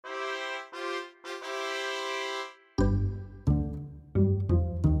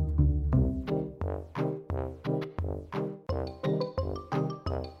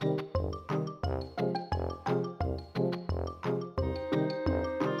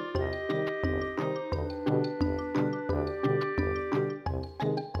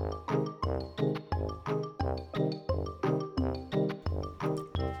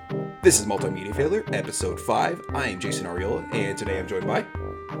This is Multimedia Failure, episode 5. I am Jason Ariola, and today I'm joined by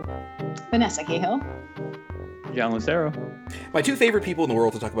Vanessa Cahill. John Lucero. My two favorite people in the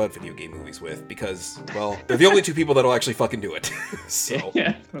world to talk about video game movies with, because, well, they're the only two people that'll actually fucking do it. So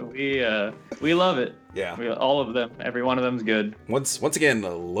Yeah, we love it. Yeah. All of them. Every one of them's good. Once again,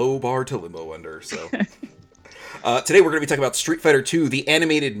 a low bar to limbo under, so. Today we're going to be talking about Street Fighter II, the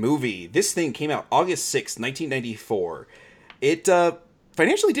animated movie. This thing came out August 6th, 1994. It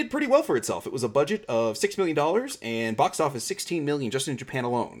financially did pretty well for itself. It was a budget of $6 million and box office $16 million just in Japan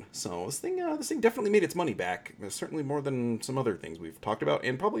alone. So this thing definitely made its money back. Certainly more than some other things we've talked about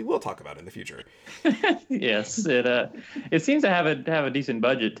and probably will talk about in the future. Yes, it seems to have a decent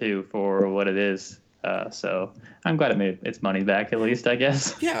budget too for what it is. So I'm glad it made its money back at least, I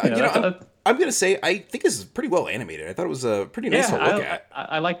guess. Yeah, I'm going to say I think this is pretty well animated. I thought it was a pretty nice to look at.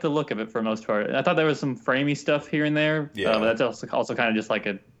 I like the look of it for the most part. I thought there was some framey stuff here and there. Yeah. But that's also kind of just like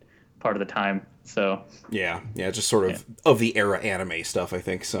a part of the time. So Yeah, just sort of the era anime stuff, I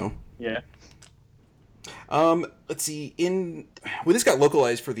think, so. Yeah. Let's see. When this got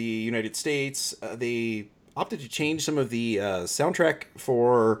localized for the United States, they opted to change some of the soundtrack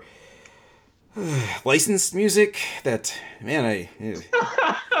for licensed music that, man,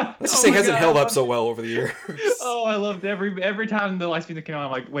 let's just say hasn't held up so well over the years. Oh, I loved every time the licensed music came on.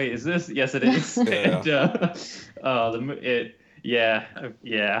 I'm like, wait, is this? Yes, it is. Yeah. And,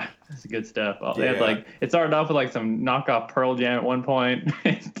 yeah, it's good stuff. They Yeah. had it started off with like some knockoff Pearl Jam at one point.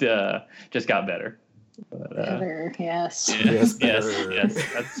 It just got better. But, Better, yes. Yes, yes, better.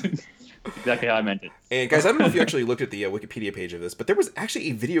 that's exactly how I meant it. And guys, I don't know if you actually looked at the Wikipedia page of this, but there was actually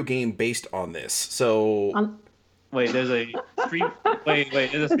a video game based on this. So Wait, there's a Street. Wait,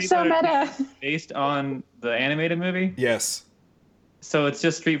 there's a Street It's so Fighter meta. based on the animated movie. yes, So it's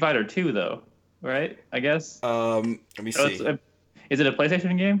just Street Fighter 2, though, right? I guess. let me So see. Is it a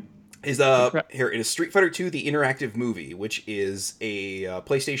PlayStation game? Here it is Street Fighter II: The Interactive Movie, which is a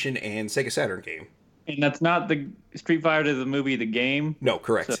PlayStation and Sega Saturn game. And that's not the Street Fighter the movie, the game. No,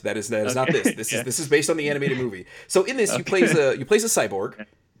 correct. So- that is not okay. this. Yeah. This is based on the animated movie. So in this, you plays a cyborg.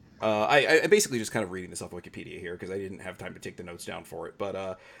 I basically just kind of reading this off Wikipedia here because I didn't have time to take the notes down for it.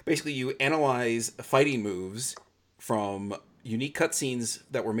 But basically, you analyze fighting moves from unique cutscenes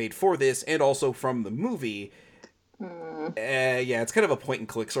that were made for this, and also from the movie. Yeah, it's kind of a point and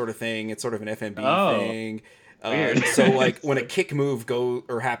click sort of thing. It's sort of an FMV thing. Weird. So like when a kick move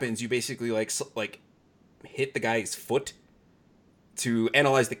happens, you basically like hit the guy's foot to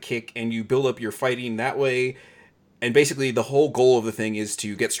analyze the kick, and you build up your fighting that way. And basically, the whole goal of the thing is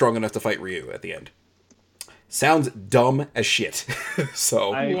to get strong enough to fight Ryu at the end. Sounds dumb as shit.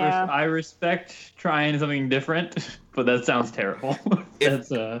 So I respect trying something different, but that sounds terrible.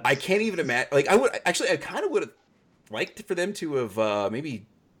 I can't even imagine. Like I kind of would have liked for them to have maybe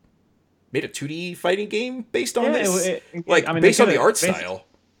made a 2D fighting game based on this, based on the art style.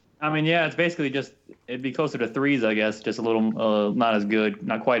 I mean, yeah, it's basically it'd be closer to threes, I guess, just a little not as good,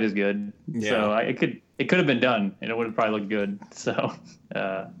 not quite as good. Yeah. So it could have been done, and it would have probably looked good. So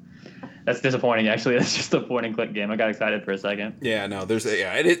that's disappointing. Actually, that's just a point and click game. I got excited for a second. Yeah, no, and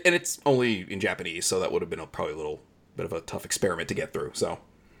it's only in Japanese, so that would have been probably a little bit of a tough experiment to get through. So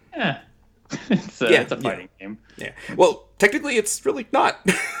Yeah, it's a fighting game. Yeah. Well, technically, it's really not.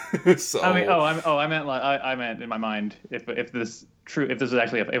 So I mean, I meant in my mind if this was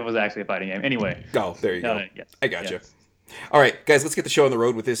actually a fighting game. Anyway. Oh, there you go. Yes. I gotcha. Yes. All right, guys, let's get the show on the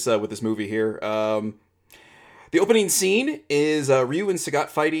road with this movie here. The opening scene is Ryu and Sagat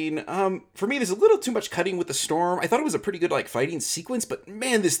fighting. For me, there's a little too much cutting with the storm. I thought it was a pretty good fighting sequence, but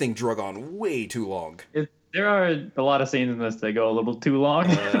man, this thing drug on way too long. There are a lot of scenes in this that go a little too long.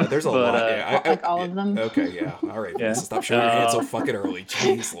 There's a lot. Yeah, all of them. Okay, yeah. All right. Yeah. Stop showing your hand so fucking early.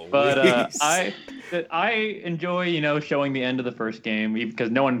 Jeez Louise. But I enjoy showing the end of the first game because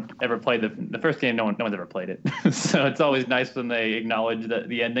no one ever played the first game. No one's ever played it, so it's always nice when they acknowledge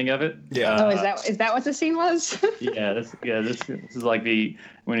the ending of it. Yeah. Is that what the scene was? This is like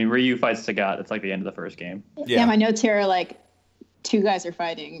when Ryu fights Sagat. It's like the end of the first game. Yeah, my notes here are like, two guys are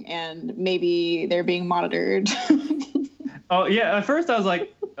fighting and maybe they're being monitored. Oh yeah, at first I was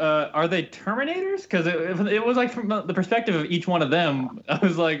like, are they Terminators? Because it was like from the perspective of each one of them. I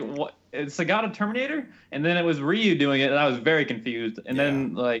was like, what? Is Sagat a Terminator? And then it was Ryu doing it, and I was very confused. And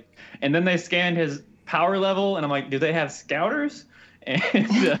then they scanned his power level, and I'm like, do they have scouters?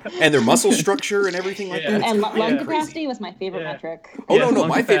 And their muscle structure and everything like that. And lung capacity was my favorite metric. Oh Yes, no, lung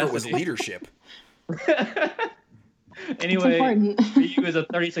my favorite was capacity. leadership. Anyway, important. Ryu is a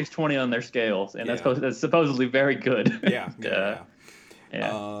 3620 on their scales, and that's supposedly very good. Yeah.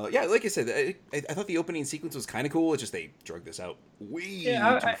 Yeah, like I said, I thought the opening sequence was kind of cool. It's just they drug this out way too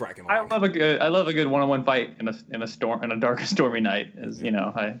fracking long. I love a good one-on-one fight in a storm, in a dark, stormy night. As you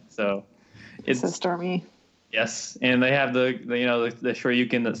know, it's so stormy. Yes, and they have the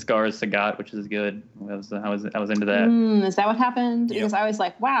Shoryuken that scars Sagat, which is good. I was into that. Is that what happened? Yep. Because I was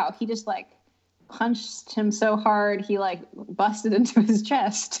like, wow, he just like punched him so hard he like busted into his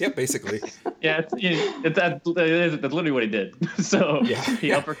chest. Yep, basically. Yeah, that's literally what he did. So yeah,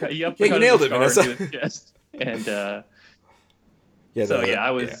 he uppercut. Yeah, you nailed it, Vanessa. Into his chest. And I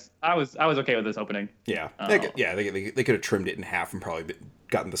was okay with this opening. Yeah, they could have trimmed it in half and probably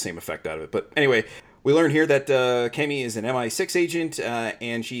gotten the same effect out of it. But anyway, we learn here that Kemi is an MI6 agent,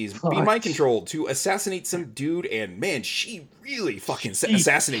 and she's being mind controlled to assassinate some dude. And man, she really fucking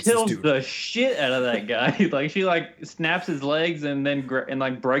assassinates this dude. Kills the shit out of that guy. Like she snaps his legs and then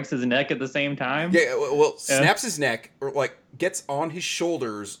breaks his neck at the same time. Yeah, well, snaps his neck or gets on his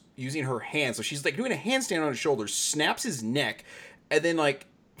shoulders using her hands. So she's doing a handstand on his shoulders, snaps his neck, and then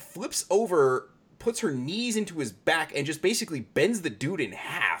flips over, puts her knees into his back, and just basically bends the dude in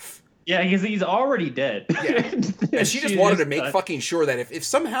half. Yeah, he's already dead. Yeah. And she just wanted to make fucking sure that if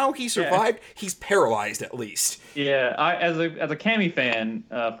somehow he survived, he's paralyzed at least. Yeah, as a Cammy fan,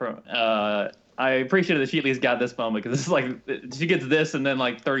 I appreciated that she at least got this moment, because it's she gets this and then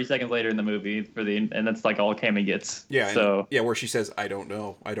 30 seconds later in the movie and that's all Cammy gets. Yeah. So where she says, "I don't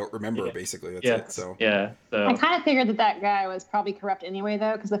know, I don't remember." Basically, that's it. So So I kind of figured that guy was probably corrupt anyway,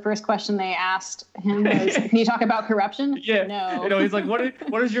 though, because the first question they asked him was, "Can you talk about corruption?" Yeah. No. He's like,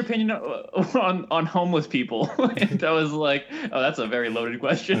 "What is your opinion on homeless people?" And I was like, "Oh, that's a very loaded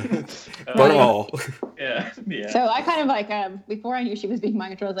question." But all. Yeah. So I kind of before I knew she was being mind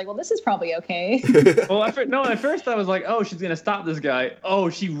controlled, I was like, well, this is probably okay. Well, at first I was like, oh, she's gonna stop this guy. Oh,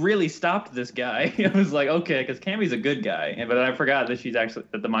 she really stopped this guy. I was like, okay, because Cammy's a good guy, but I forgot that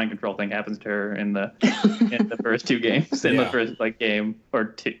that the mind control thing happens to her in the first two games, the first game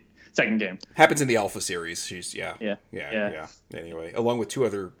or second game. Happens in the Alpha series. She's yeah. Anyway, along with two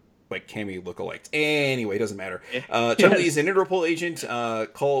other Cammy lookalikes. Anyway, it doesn't matter. Chun-Li is an Interpol agent.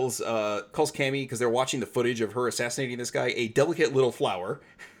 Calls Cammy because they're watching the footage of her assassinating this guy, a delicate little flower.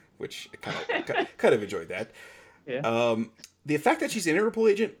 Which I kind of enjoyed that. Yeah. The fact that she's an Interpol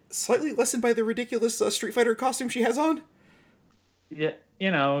agent slightly lessened by the ridiculous Street Fighter costume she has on. Yeah,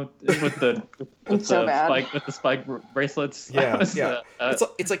 with the spike bracelets. Yeah. It's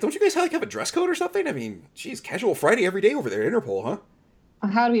don't you guys have a dress code or something? I mean, geez, casual Friday every day over there at Interpol, huh?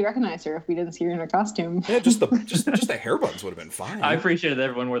 How do we recognize her if we didn't see her in her costume? Yeah, just the hair buns would have been fine. I appreciated that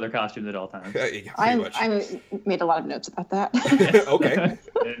everyone wore their costumes at all times. I made a lot of notes about that. Okay.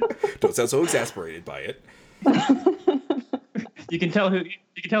 Don't sound so exasperated by it. You can tell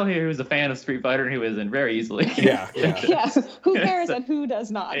who was a fan of Street Fighter and who isn't very easily. Yeah. Who cares and who does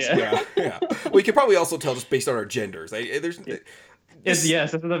not? Yeah. We could probably also tell just based on our genders. This is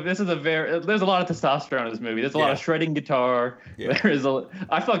there's a lot of testosterone in this movie. There's a lot of shredding guitar. Yeah.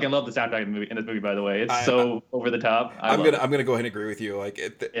 I fucking love the soundtrack in this movie, by the way. It's so over the top. I'm gonna go ahead and agree with you.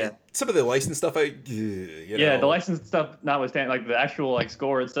 Some of the licensed stuff, the licensed stuff notwithstanding, the actual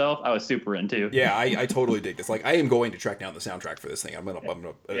score itself, I was super into. Yeah, I totally dig this. I am going to track down the soundtrack for this thing.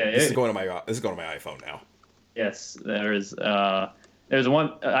 This is going to my iPhone now. Yes, there's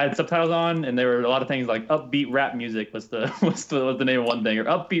one I had subtitles on, and there were a lot of things like upbeat rap music was the name of one thing, or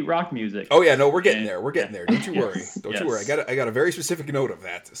upbeat rock music. Oh yeah, no, we're getting there. We're getting there. Don't you worry. Don't you worry. I got a very specific note of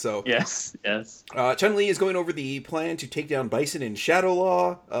that. So yes. Chun-Li is going over the plan to take down Bison in Shadow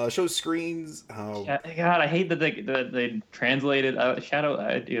Law. Shows screens. God, I hate that they translated Shadow.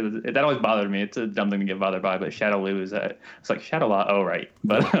 That always bothered me. It's a dumb thing to get bothered by, but Shadow Lose. It's like Shadow Law. Oh right,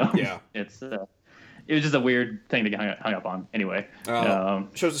 but it's. It was just a weird thing to get hung up on. Anyway.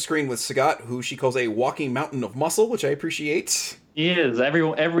 Shows a screen with Sagat, who she calls a walking mountain of muscle, which I appreciate. He is.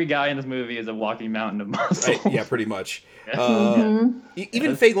 Every guy in this movie is a walking mountain of muscle. Right, yeah, pretty much.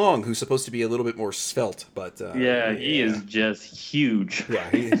 Even Fei Long, who's supposed to be a little bit more svelte, but... he is just huge. Yeah,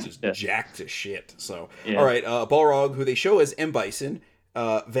 he is just jacked to shit. So, all right, Balrog, who they show as M. Bison,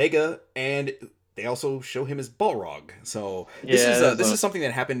 Vega, and... They also show him as Balrog. So this is something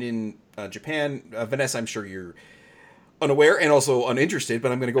that happened in Japan. Vanessa, I'm sure you're unaware and also uninterested,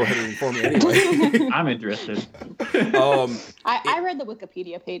 but I'm going to go ahead and inform you anyway. I'm interested. I read the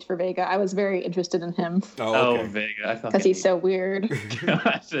Wikipedia page for Vega. I was very interested in him. Oh, okay. Vega. Because he's so weird.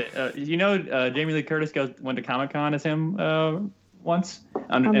 Jamie Lee Curtis went to Comic-Con as him once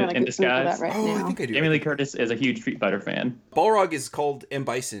in disguise. Right now. I think I do. Jamie Lee Curtis is a huge Street Fighter fan. Balrog is called M.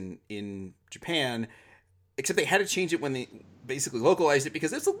 Bison in Japan, except they had to change it when they basically localized it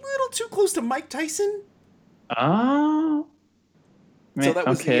because it's a little too close to Mike Tyson. Oh. So that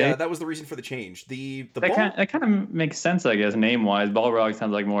was okay. that was the reason for the change. That kind of makes sense, I guess, name wise. Balrog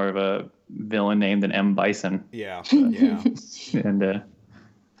sounds like more of a villain name than M. Bison. Yeah, yeah. And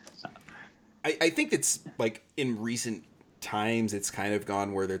I think it's like in recent times it's kind of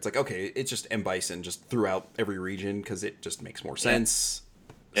gone where it's like, okay, it's just M. Bison just throughout every region because it just makes more sense.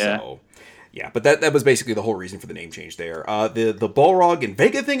 Yeah. So yeah, but that was basically the whole reason for the name change there. The Balrog and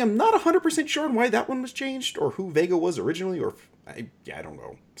Vega thing, I'm not 100% sure on why that one was changed or who Vega was originally, or I don't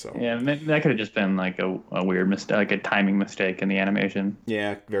know. So yeah, that could have just been like a weird mistake, like a timing mistake in the animation.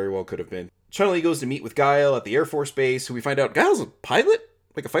 yeah, very well could have been. Chun-Li goes to meet with Guile at the Air Force Base, who we find out Guile's a pilot,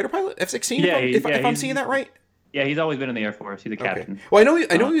 like a fighter pilot, F-16. Yeah, if I'm seeing that right. Yeah, he's always been in the Air Force. He's a captain. Okay. Well, I know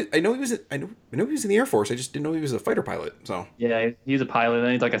he was in the Air Force. I just didn't know he was a fighter pilot. So yeah, he's a pilot,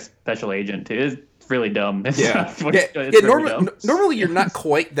 and he's like a special agent too. It's really dumb. Yeah. Normally you're not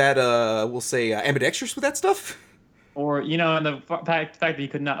quite that we'll say ambidextrous with that stuff. Or and the fact that he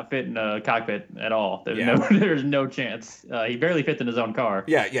could not fit in a cockpit at all. There's no chance. He barely fits in his own car.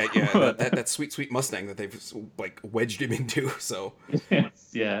 Yeah. that sweet Mustang that they've like wedged him into. So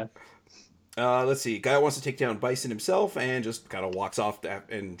yeah. Let's see. Guy wants to take down Bison himself and just kind of walks off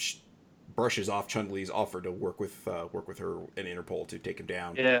and brushes off Chun-Li's offer to work with her and Interpol to take him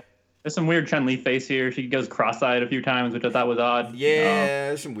down. Yeah. There's some weird Chun-Li face here. She goes cross-eyed a few times, which I thought was odd. Yeah,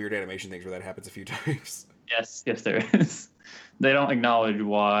 there's some weird animation things where that happens a few times. Yes, there is. They don't acknowledge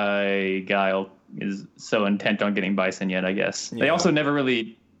why Guile is so intent on getting Bison yet, I guess. Yeah. They also never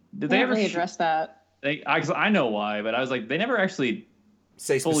really... Did they ever really address that? I know why, but I was like, they never actually...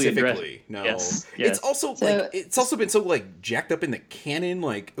 say specifically. No. Yes. It's also it's also been so like jacked up in the canon,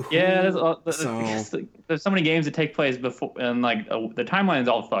 like there's so many games that take place before, and like the timeline is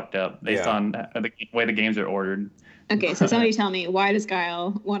all fucked up based on the way the games are ordered. Okay, so somebody tell me, why does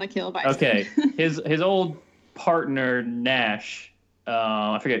Guile want to kill Bison? Okay, his old partner Nash,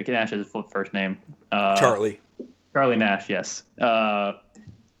 I forget Nash's first name. Charlie Nash, yes.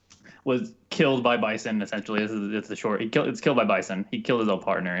 Was killed by Bison, essentially. It's the short. It's killed by Bison. He killed his old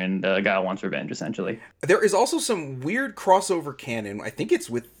partner, and Guile wants revenge, essentially. There is also some weird crossover canon. I think it's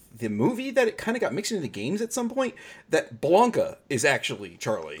with the movie that it kind of got mixed into the games at some point, that Blanca is actually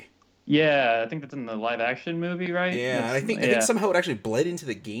Charlie. Yeah, I think that's in the live-action movie, right? Yeah, I think somehow it actually bled into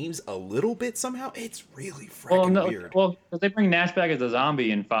the games a little bit somehow. It's really freaking weird. Well, because they bring Nash back as a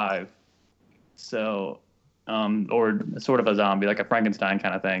zombie in 5. So... or sort of a zombie, like a Frankenstein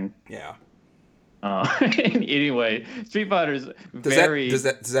kind of thing. Yeah. Anyway, Street Fighter's does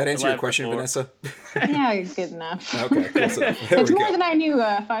that answer your question, Vanessa? Yeah, good enough. Okay, cool. So, it's more than I knew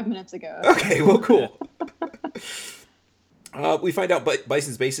 5 minutes ago. Okay, well, cool. We find out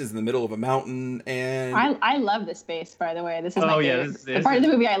Bison's base is in the middle of a mountain, and I love this base, by the way. This is my favorite. The part of the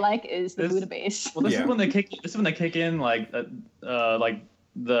movie I like is the Buddha base. Well, this is when they kick in like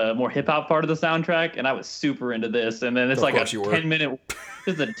the more hip hop part of the soundtrack, and I was super into this. And then it's like a 10-minute.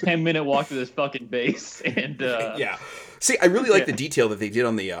 This is a 10-minute walk to this fucking base, and yeah. See, I really like the detail that they did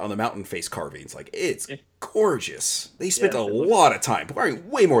on the mountain face carvings. Like, it's gorgeous. They spent a lot of time,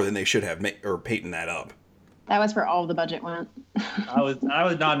 way more than they should have, or painting that up. That was where all the budget went. I was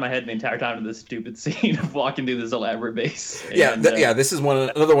nodding my head the entire time to this stupid scene of walking through this elaborate base. And, this is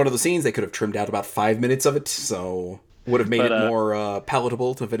another one of the scenes they could have trimmed out about 5 minutes of it, so would have made it more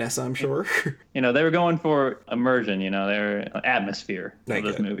palatable to Vanessa, I'm sure. They were going for immersion. Their atmosphere of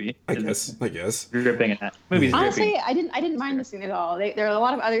this movie. I guess. Gripping at movies. Honestly, I didn't mind the scene at all. There are a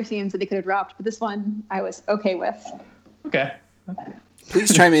lot of other scenes that they could have dropped, but this one I was okay with. Okay.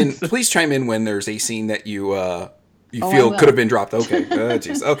 Please chime in when there's a scene that you feel could have been dropped. Okay.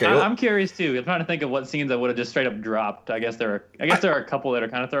 Jeez. Okay. I'm curious too. I'm trying to think of what scenes I would have just straight up dropped. I guess there are a couple that are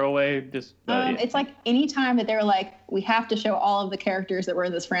kind of throwaway. Just it's like any time that they're like, we have to show all of the characters that were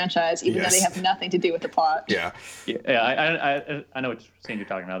in this franchise, even though they have nothing to do with the plot. Yeah. I know which scene you're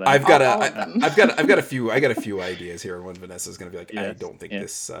talking about. I've got a few ideas here. When Vanessa's going to be like, I don't think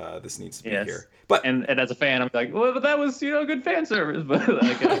this needs to be here. But and as a fan, I'm like, well, but that was good fan service. But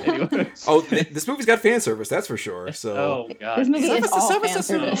anyway. This movie's got fan service, that's for sure. So oh god, this movie is all fan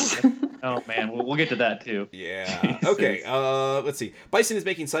service. Oh man, we'll get to that too. Yeah. Jesus. Okay. Let's see. Bison is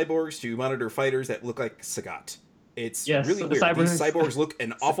making cyborgs to monitor fighters that look like Sagat. It's really weird. These cyborgs look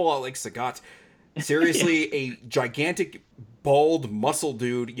an awful lot like Sagat. Seriously, a gigantic, bald, muscle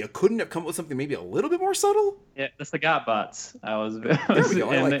dude. You couldn't have come up with something maybe a little bit more subtle? Yeah, the Sagat bots. There we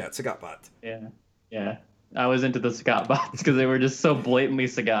go. I like that. Sagat bot. Yeah. I was into the Sagat bots because they were just so blatantly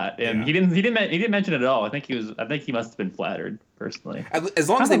Sagat, and he didn't mention it at all. I think he must have been flattered personally. As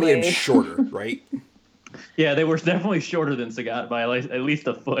long as they made him shorter, right? Yeah, they were definitely shorter than Sagat by at least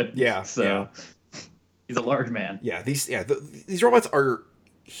a foot. Yeah. So He's a large man. Yeah, these robots are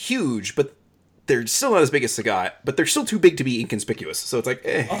huge, but they're still not as big as Sagat, but they're still too big to be inconspicuous. So it's like,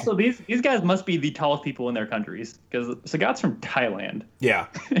 eh. Also, these guys must be the tallest people in their countries because Sagat's from Thailand. Yeah.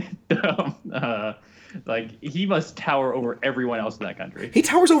 Like, he must tower over everyone else in that country. He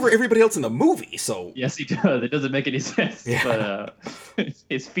towers over everybody else in the movie, so... Yes, he does. It doesn't make any sense. Yeah. But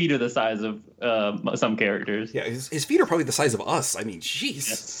his feet are the size of some characters. Yeah, his feet are probably the size of us. I mean, jeez.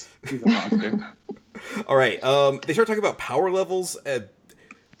 Yes, he's a monster. All right, they start talking about power levels.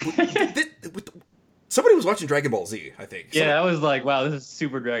 Somebody was watching Dragon Ball Z, I think. Yeah, I was like, wow, this is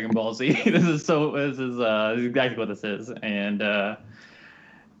super Dragon Ball Z. This is exactly what this is. And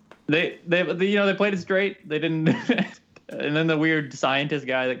they played it straight. They didn't. And then the weird scientist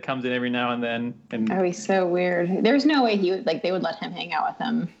guy that comes in every now and then. Oh, he's so weird. There's no way they would let him hang out with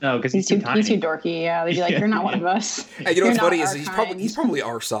them. No, because he's too tiny. He's too dorky. Yeah, they'd be like, you're not one of us. And you know what's funny is he's probably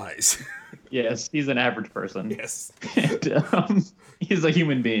our size. Yes, he's an average person. Yes. And, he's a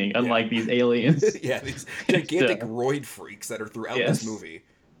human being, unlike these aliens. Yeah, these gigantic roid freaks that are throughout this movie.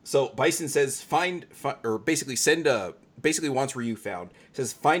 So Bison says, basically wants Ryu found.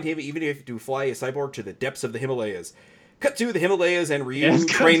 Says, find him even if you have to fly a cyborg to the depths of the Himalayas. Cut to the Himalayas and Ryu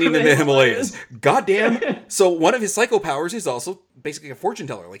training in the Himalayas. Goddamn. So one of his psycho powers is also basically a fortune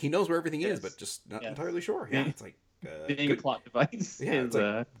teller. Like, he knows where everything is, but just not entirely sure. Yeah, it's like... being a plot device. Yeah, it's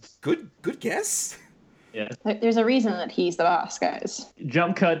like, good guess. Yeah. There's a reason that he's the boss, guys.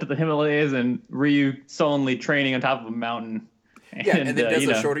 Jump cut to the Himalayas and Ryu sullenly training on top of a mountain. And then does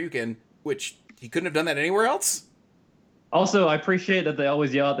a Shoryuken, which he couldn't have done that anywhere else. Also, I appreciate that they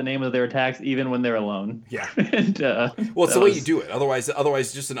always yell out the name of their attacks even when they're alone. Yeah. And, well, it's the way you do it.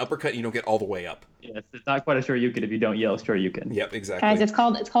 Otherwise, just an uppercut, you don't get all the way up. Yes, it's not quite a Shoryuken if you don't yell Shoryuken. Yep, exactly. Guys, it's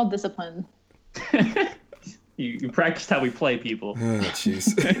called discipline. You practiced how we play people. Oh, jeez.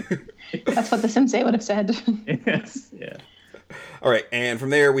 That's what the sensei would have said. Yes, yeah. All right, and from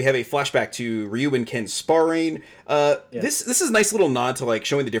there we have a flashback to Ryu and Ken sparring. This is a nice little nod to like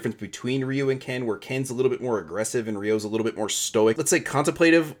showing the difference between Ryu and Ken, where Ken's a little bit more aggressive and Ryu's a little bit more stoic. Let's say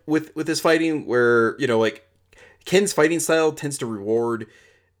contemplative with his fighting, where like Ken's fighting style tends to reward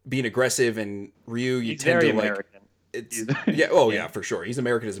being aggressive, and Ryu He's tend very to like. American. It's yeah, for sure. He's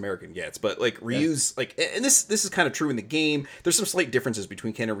American as American gets, but like Ryu's like, and this is kind of true in the game. There's some slight differences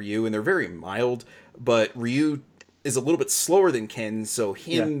between Ken and Ryu, and they're very mild. But Ryu is a little bit slower than Ken, so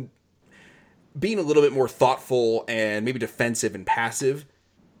him being a little bit more thoughtful and maybe defensive and passive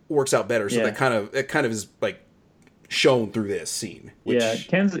works out better. So that kind of is like shown through this scene. Which,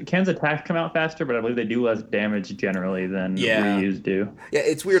 Ken's attacks come out faster, but I believe they do less damage generally than Ryu's do. Yeah,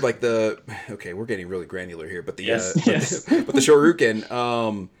 it's weird. Like we're getting really granular here, but the but the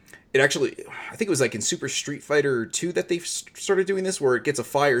Shoryuken, it actually, I think it was like in Super Street Fighter 2 that they started doing this, where it gets a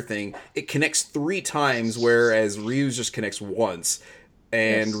fire thing. It connects 3 times, whereas Ryu's just connects once.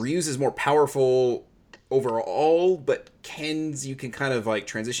 And Ryu's is more powerful overall, but Ken's you can kind of like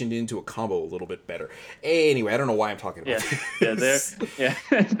transition into a combo a little bit better. Anyway, I don't know why I'm talking about this.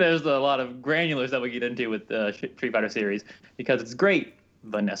 There's a lot of granulars that we get into with the Street Fighter series because it's great,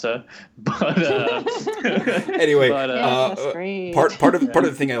 Vanessa. But anyway, that's great. part of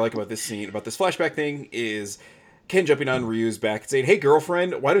the thing I like about this scene, about this flashback thing, is Ken jumping on Ryu's back and saying, "Hey,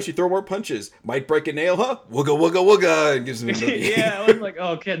 girlfriend, why don't you throw more punches? Might break a nail, huh? Wooga, wooga, wooga," and gives him a movie. I was like,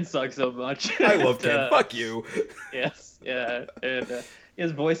 oh, Ken sucks so much. I love Ken. Fuck you. Yes, yeah. And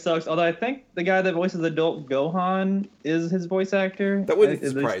his voice sucks. Although I think the guy that voices adult Gohan is his voice actor. That wouldn't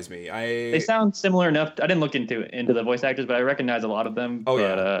surprise me. They sound similar enough. I didn't look into the voice actors, but I recognize a lot of them. Oh,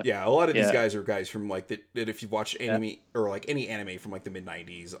 but, yeah. A lot of these guys are guys from like that if you've watched anime or like any anime from like the mid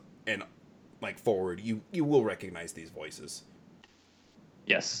 90s and like forward, you will recognize these voices.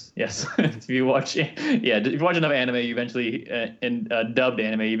 Yes. If you watch enough anime, you eventually dubbed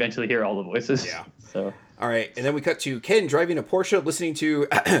anime, you eventually hear all the voices. Yeah. So. All right, and then we cut to Ken driving a Porsche, listening to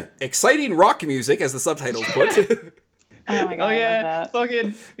exciting rock music, as the subtitles put. Oh my god! Oh yeah,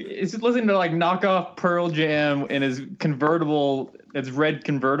 fucking! He's just listening to like knockoff Pearl Jam in his convertible. It's red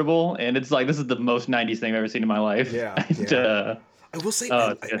convertible, and it's like this is the most '90s thing I've ever seen in my life. Yeah. I will say,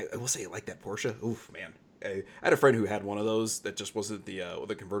 I will say, I like that Porsche. Oof, man. I had a friend who had one of those that just wasn't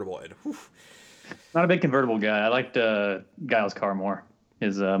the convertible, and not a big convertible guy. I liked Giles' car more,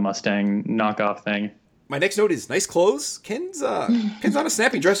 his Mustang knockoff thing. My next note is nice clothes. Ken's not a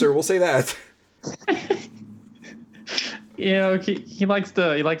snappy dresser. We'll say that. He likes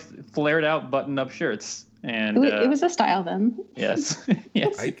flared out button up shirts. And it was a style then. Yes.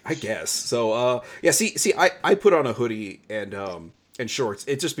 I guess so. See, I put on a hoodie and and shorts.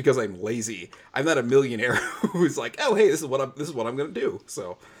 It's just because I'm lazy. I'm not a millionaire who's like, oh hey, this is what I'm gonna do.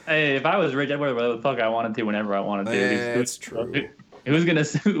 So Hey, if I was rich, I'd wear whatever the fuck I wanted to whenever I wanted to. that's true. Who's gonna?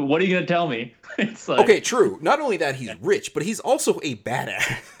 What are you gonna tell me? It's like, okay, true. Not only that he's rich, but he's also a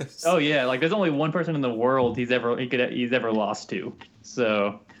badass. oh yeah, like there's only one person in the world he's ever lost to.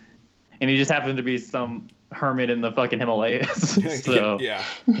 So, and he just happens to be some hermit in the fucking Himalayas. So yeah.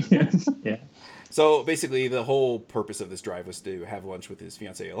 Yeah. So basically, the whole purpose of this drive was to have lunch with his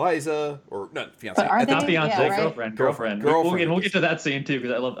fiancee Eliza, or not fiancee, But are they? Not fiance, Yeah, right. girlfriend. We'll get to that scene too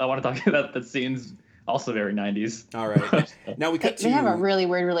because I want to talk about that scene's also very 90s. All right. Now we cut to. They have a really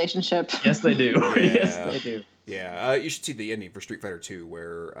weird relationship. Yes, they do. Yeah. Yes, they do. Yeah, you should see the ending for Street Fighter 2,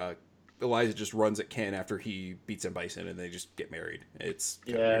 where Eliza just runs at Ken after he beats M. Bison, and they just get married. It's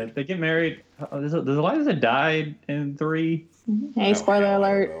weird. They get married. Does Eliza die in 3? Hey, spoiler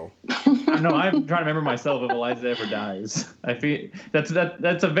alert. No, I'm trying to remember myself if Eliza ever dies. I feel that's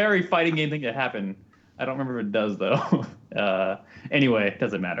a very fighting game thing to happen. I don't remember if it does though. Anyway, it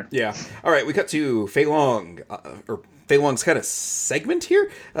doesn't matter. Yeah. All right, we cut to Fei Long, or Fei Long's kind of segment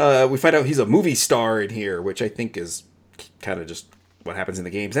here. We find out he's a movie star in here, which I think is kind of just what happens in the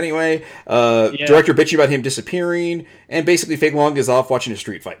games anyway. Director bitching about him disappearing, and basically Fei Long is off watching a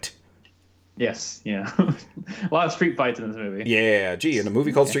street fight. Yes, yeah. A lot of street fights in this movie. Yeah, gee, in a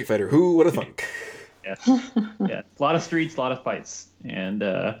movie called Street Fighter, who would have thunk? Yeah, yeah. A lot of streets, a lot of fights, and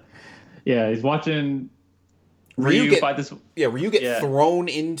he's watching Ryu fight this. Yeah, Ryu get thrown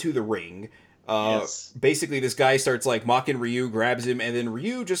into the ring. Basically, this guy starts like mocking Ryu, grabs him, and then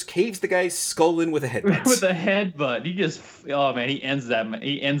Ryu just caves the guy's skull in with a headbutt. With a headbutt, he ends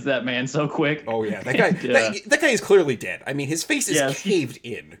that man so quick. Oh yeah, that guy, that guy is clearly dead. I mean, his face is caved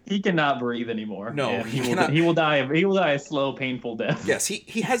in. He cannot breathe anymore. No, he cannot. He will die. He will die a slow, painful death. Yes,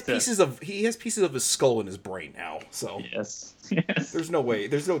 he has pieces of his skull in his brain now. So yes. There's no way.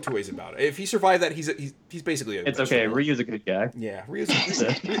 There's no two ways about it. If he survived that, he's basically a It's okay. Ryu's a good guy. Yeah, Ryu's.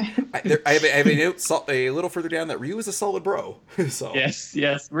 I have a note a little further down that Ryu is a solid bro. So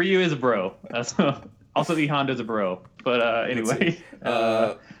yes, Ryu is a bro. Also, the Honda's a bro. But anyway,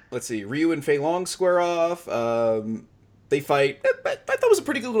 let's see. Ryu and Fei Long square off. They fight. I thought it was a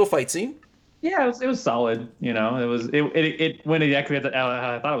pretty good little fight scene. Yeah, it was solid. You know, it went exactly how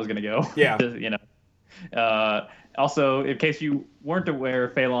I thought it was gonna go. Yeah. You know. Also, in case you weren't aware,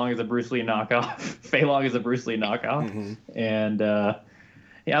 Fei Long is a Bruce Lee knockoff. Mm-hmm. And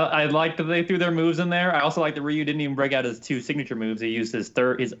I liked that they threw their moves in there. I also like that Ryu didn't even break out his 2 signature moves. He used his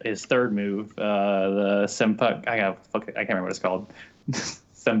third move, the Senpai. I can't remember what it's called.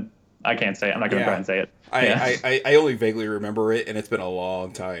 I can't say it. I'm not going to try and say it. I only vaguely remember it, and it's been a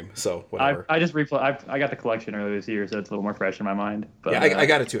long time. So whatever. I just replay. I got the collection earlier this year, so it's a little more fresh in my mind. But, yeah, I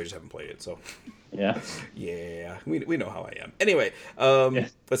got it too. I just haven't played it. So. Yeah. Yeah. We know how I am. Anyway,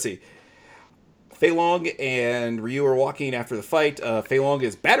 let's see. Fei Long and Ryu are walking after the fight. Fei Long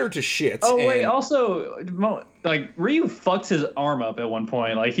is battered to shit. Oh, wait. Also, like, Ryu fucks his arm up at one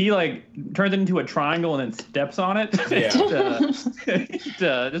point. Like, he, turns it into a triangle and then steps on it. Yeah.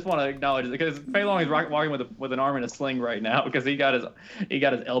 Just want to acknowledge it, because Fei Long is walking with an arm in a sling right now because he got his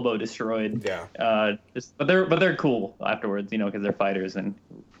elbow destroyed. Yeah. But they're cool afterwards, because they're fighters and,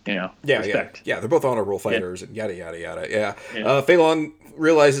 respect. Yeah, they're both honorable fighters and yada, yada, yada. Yeah. Fei Long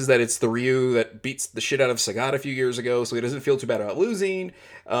realizes that it's the Ryu that beats the shit out of Sagat a few years ago, so he doesn't feel too bad about losing,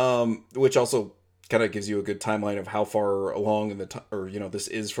 which also kind of gives you a good timeline of how far along in this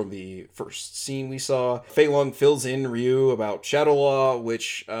is from the first scene we saw. Fei Long fills in Ryu about Shadow Law,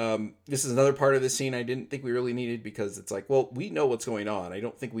 which this is another part of this scene I didn't think we really needed, because it's like, well, we know what's going on. I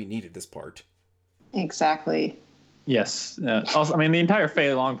don't think we needed this part. Exactly. Yes. Also, I mean, the entire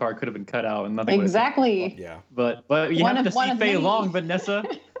Fei Long part could have been cut out and nothing. Exactly. Yeah. But you have to see Fei Long, Vanessa.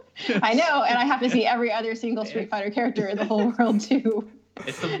 I know, and I have to see every other single Street Fighter character in the whole world too.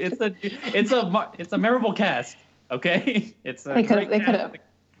 It's a memorable cast. Okay. It's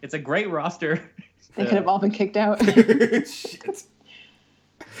a great roster. They could have all been kicked out. Shit.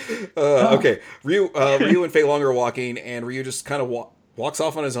 Okay. Ryu and Fei Long are walking, and Ryu just kind of walks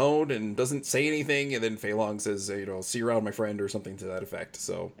off on his own and doesn't say anything, and then Fei Long says, see you around, my friend, or something to that effect.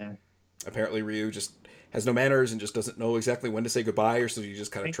 So apparently Ryu just has no manners and just doesn't know exactly when to say goodbye, or so he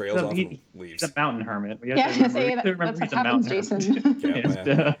just kind of trails off and leaves. He's a mountain hermit. That's what happens,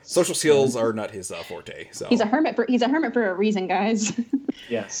 Jason. Social skills are not his forte. So he's a hermit for a reason, guys.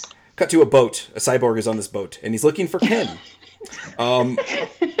 Yes. Cut to a boat. A cyborg is on this boat, and he's looking for Ken.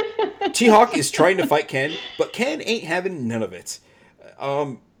 T-Hawk is trying to fight Ken, but Ken ain't having none of it.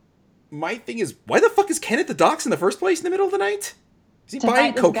 My thing is, why the fuck is Ken at the docks in the first place in the middle of the night? Is he to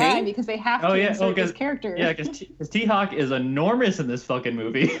buying fight this guy cocaine? because they have to insert this character. Yeah, because T-Hawk is enormous in this fucking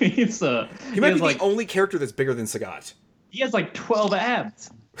movie. He might be the only character that's bigger than Sagat. He has like 12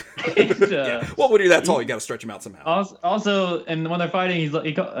 abs. And, yeah. Well, when you're that tall, you got to stretch him out somehow. Also, and when they're fighting,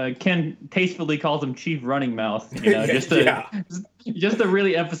 Ken tastefully calls him Chief Running Mouth. You know, just to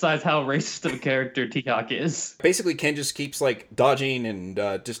really emphasize how racist of a character T-Hawk is. Basically, Ken just keeps like dodging and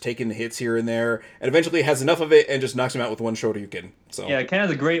just taking the hits here and there, and eventually has enough of it and just knocks him out with one Shoryuken. So yeah, Ken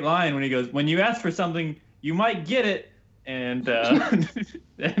has a great line when he goes, "When you ask for something, you might get it." And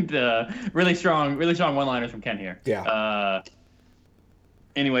really strong one-liners from Ken here. Yeah.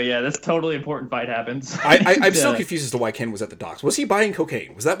 Anyway, yeah, this totally important fight happens. I'm still confused as to why Ken was at the docks. Was he buying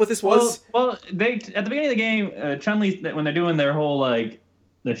cocaine? Was that what this was? Well, they at the beginning of the game, Chun-Li, when they're doing their whole like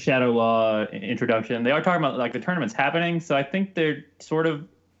the Shadow Law introduction, they are talking about like the tournament's happening. So I think they're sort of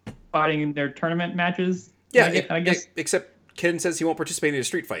fighting their tournament matches. Yeah, I guess. Except Ken says he won't participate in a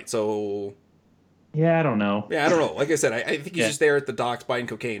street fight, so. Yeah, I don't know. Yeah, I don't know. Like I said, I think he's just there at the docks buying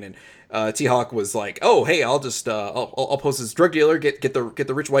cocaine, and T-Hawk was like, "Oh, hey, I'll just I'll post this drug dealer, get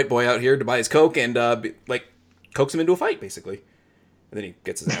the rich white boy out here to buy his coke, and like coax him into a fight, basically." And then he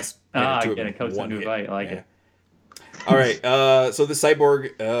gets his ass. I get it. Coax him into a fight. I like it. All right. So the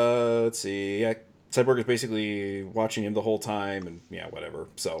cyborg. Let's see. Yeah, cyborg is basically watching him the whole time, and yeah, whatever.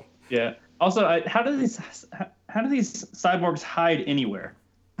 So. Yeah. Also, how do these cyborgs hide anywhere?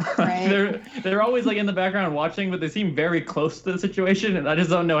 Right. they're always like in the background watching, but they seem very close to the situation, and I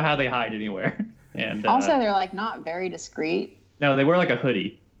just don't know how they hide anywhere. And also, they're like not very discreet. No, they wear like a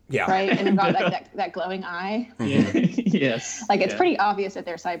hoodie. Yeah. Right, and they've got like that glowing eye. Yeah. Yes. Like it's pretty obvious that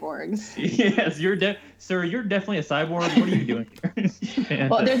they're cyborgs. Yes, sir. You're definitely a cyborg. What are you doing here? And,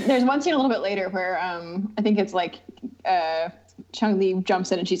 well, there's one scene a little bit later where I think it's like Chun-Li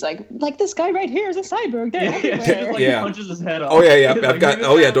jumps in and she's like this guy right here is a cyborg. They're everywhere. He punches his head off. Oh yeah. I've got.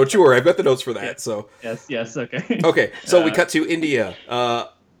 Oh yeah. Don't you worry. I've got the notes for that. Yeah. So. Yes. Okay. Okay. So we cut to India.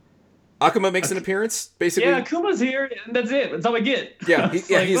 Akuma makes an appearance, basically. Yeah, Akuma's here, and that's it. That's all we get. Yeah,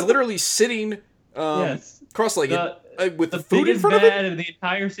 he's literally sitting cross-legged with the food in front of him. in the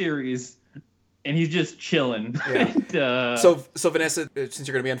entire series, and he's just chilling. Yeah. And, so Vanessa, since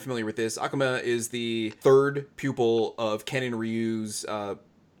you're going to be unfamiliar with this, Akuma is the third pupil of Ken and Ryu's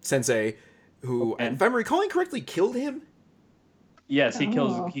sensei, who, if I'm recalling correctly, killed him. Yes, he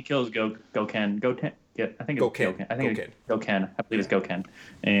kills Goken. Yeah, I think it's Goken. I think it's Goken. I believe it's Goken.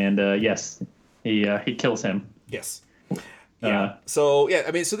 And yes, he kills him. Yes. Yeah. So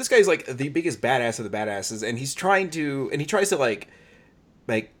this guy's like the biggest badass of the badasses, and he tries to like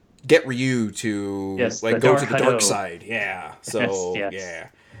get Ryu to go to the dark side. Yeah. So yeah.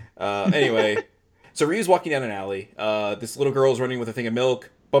 Anyway, so Ryu's walking down an alley. This little girl's running with a thing of milk.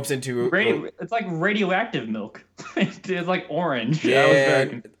 Bumps into it's like radioactive milk. It's like orange. Yeah. I was very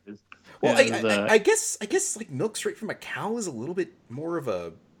confused. Well, I guess like milk straight from a cow is a little bit more of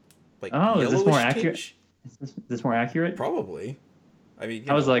a like. Oh, is this more accurate? Is this more accurate? Probably. I mean,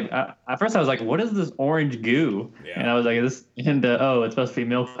 I was like, at first I was like, what is this orange goo? Yeah. And I was like, it's supposed to be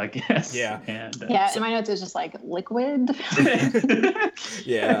milk, I guess. Yeah. And in my notes it's just like liquid.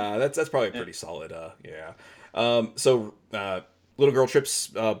 Yeah, that's probably pretty solid. So little girl trips,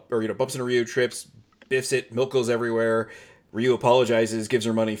 bumps into Ryu, trips, biffs it, milk goes everywhere. Ryu apologizes, gives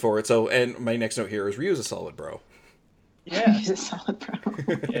her money for it. So, and my next note here is Ryu's a solid bro. Yeah, he's a solid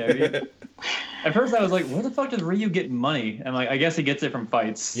bro. Yeah. At first, I was like, "Where the fuck does Ryu get money?" And like, I guess he gets it from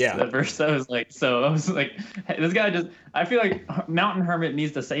fights. Yeah. At first, I was like, hey, this guy just. I feel like Mountain Hermit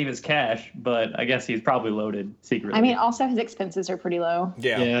needs to save his cash, but I guess he's probably loaded secretly. I mean, also his expenses are pretty low.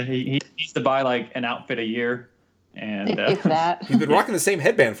 Yeah. Yeah, he needs to buy like an outfit a year, and if that. He's been rocking the same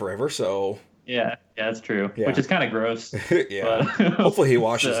headband forever, so. Yeah, that's true. Yeah. Which is kind of gross. Yeah. Hopefully he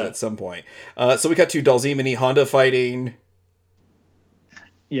washes it at some point. So we got to Dalzim and Honda fighting.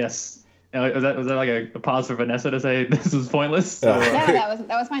 Yes. Was that like a pause for Vanessa to say this is pointless? Yeah, that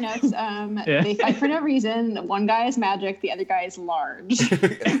was my notes. They fight for no reason. One guy is magic, the other guy is large.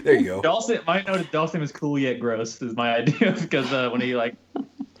 There you go. My note is Dalsim is cool yet gross is my idea because when he like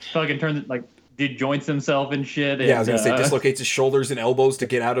fucking turns it like joints himself and shit. And, I was gonna say dislocates his shoulders and elbows to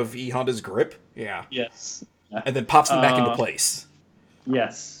get out of E Honda's grip. Yeah. Yes. And then pops them back into place.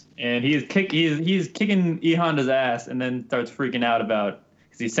 Yes, and he's kicking E Honda's ass, and then starts freaking out about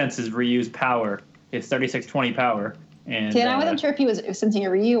because he senses Ryu's power, his 3620 power. And I wasn't sure if he was sensing a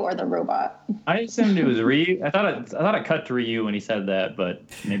Ryu or the robot. I assumed it was Ryu. I thought it cut to Ryu when he said that, but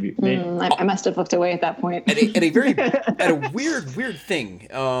maybe. I must have looked away at that point. At a weird thing.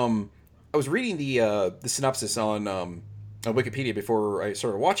 I was reading the synopsis on on Wikipedia before I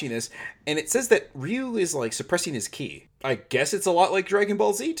started watching this, and it says that Ryu is like suppressing his ki. I guess it's a lot like Dragon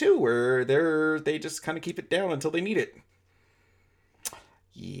Ball Z too, where they just kind of keep it down until they need it.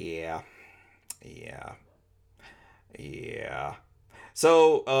 Yeah.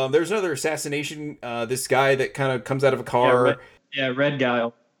 So there's another assassination. This guy that kind of comes out of a car. Red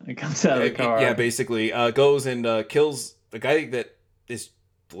guy. It comes out of the car. Yeah, basically goes and kills the guy that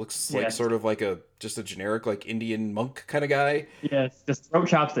looks like sort of like just a generic like Indian monk kind of guy. Yes, just throat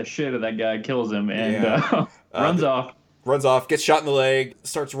chops the shit of that guy, kills him, and runs off. Runs off, gets shot in the leg,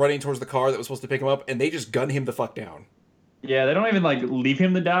 starts running towards the car that was supposed to pick him up, and they just gun him the fuck down. Yeah, they don't even like leave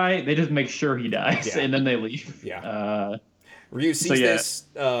him to die. They just make sure he dies, and then they leave. Yeah. Ryu sees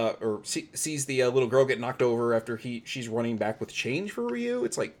sees the little girl get knocked over after she's running back with change for Ryu.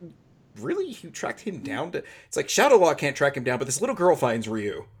 It's like, really? You tracked him down to? It's like Shadow Law can't track him down, but this little girl finds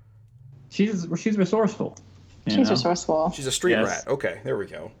Ryu. She's resourceful. She's resourceful. She's a street rat. Okay, there we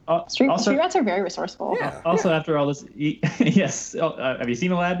go. Street rats are very resourceful. Yeah, after all this, yes. Have you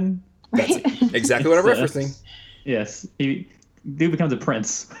seen Aladdin? That's exactly what I'm referencing. Yes, dude becomes a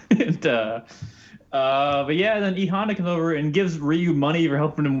prince. But yeah, then E Honda comes over and gives Ryu money for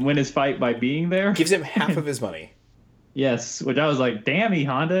helping him win his fight by being there. Gives him half of his money. Yes, which I was like, damn, E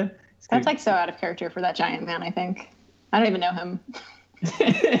Honda. That's like so out of character for that giant man, I think. I don't even know him.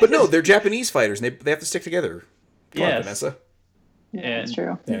 But no, they're Japanese fighters, and they have to stick together. Come on, Vanessa. Yeah, that's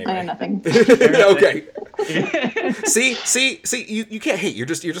true. Anyway. I know nothing. Okay. See, you can't hate. You're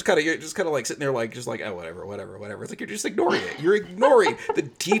just kind of like sitting there like oh whatever. It's like you're just ignoring it. You're ignoring the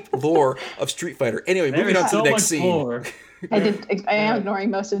deep lore of Street Fighter. Anyway, moving on to the next scene. I am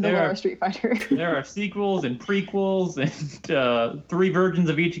ignoring most of the lore of Street Fighter. There are sequels and prequels and 3 versions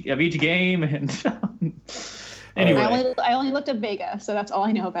of each game, and anyway. I only looked at Vega, so that's all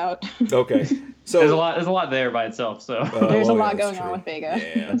I know about. Okay, so there's a lot there by itself. So there's a lot going on with Vega.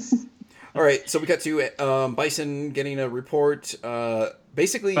 Yes. All right, so we got to Bison getting a report.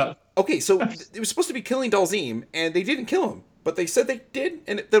 Basically, okay, so it was supposed to be killing Dalzim, and they didn't kill him, but they said they did,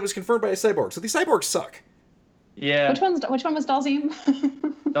 and that was confirmed by a cyborg. So these cyborgs suck. Yeah. Which one was Dalzim?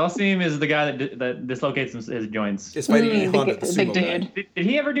 Dalzim is the guy that dislocates his joints. It's fighting E Honda, the big sumo dude. guy. Did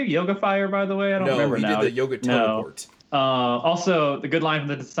he ever do Yoga Fire, by the way? I don't remember now. No, he did the Yoga Teleport. Also, the good line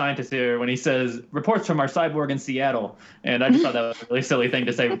from the scientist here when he says, "Reports from our cyborg in Seattle," and I just thought that was a really silly thing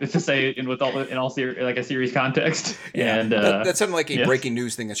to say in like a serious context. Yeah, and that sounded like a breaking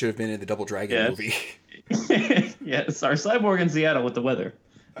news thing that should have been in the Double Dragon movie. Yes, our cyborg in Seattle with the weather,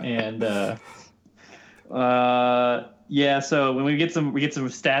 and so when we get some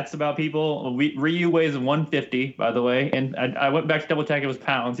stats about people. Ryu weighs 150, by the way, and I went back to double check. It was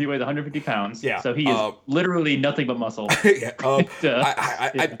pounds. He weighs 150 pounds. Yeah. So he is literally nothing but muscle. Yeah.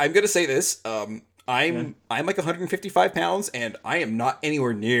 I'm gonna say this. I'm like 155 pounds, and I am not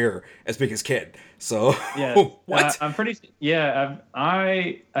anywhere near as big as Kid. So what? I'm pretty. Yeah.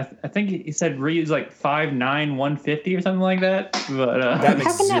 I think he said Ryu's like 5'9", 150 or something like that. But that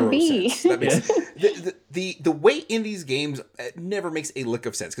makes how can that be? Sense. That makes, the weight in these games never makes a lick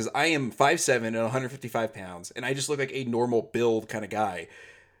of sense because I am 5'7" and 155 pounds, and I just look like a normal build kind of guy.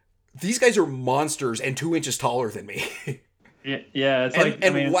 These guys are monsters and 2 inches taller than me. Yeah. It's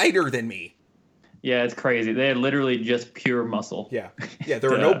and lighter than me. Yeah, it's crazy. They had literally just pure muscle. Yeah.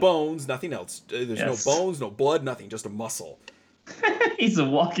 There are no bones, nothing else. There's no bones, no blood, nothing. Just a muscle. He's a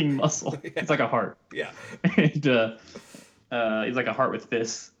walking muscle. Yeah. It's like a heart. Yeah. And he's like a heart with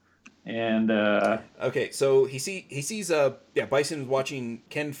fists. And okay, so he sees Bison watching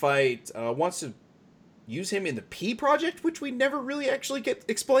Ken fight. Wants to use him in the P project, which we never really actually get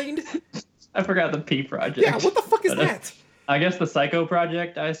explained. I forgot the P project. Yeah, what the fuck is that? I guess the Psycho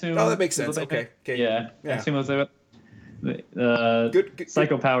Project, I assume. Oh, that makes sense. Okay. Yeah. I assume it was good.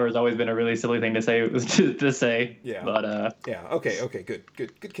 Psycho power has always been a really silly thing to say. To say. Yeah. But yeah. Okay.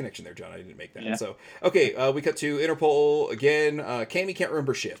 Good connection there, John. I didn't make that. Yeah. So we cut to Interpol again. Cammy can't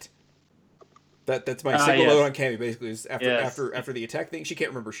remember shit. That's my single note on Cammy. Basically, is after the attack thing, she can't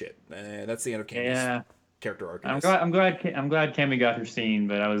remember shit. That's the end of Cammy's character arc. I'm glad Cammy got her scene,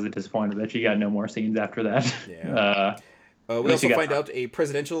 but I was disappointed that she got no more scenes after that. Yeah. We also find out a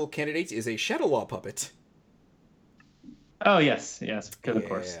presidential candidate is a Shadow Law puppet. Oh, yes, because of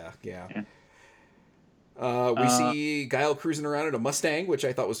course. Yeah. We see Guile cruising around in a Mustang, which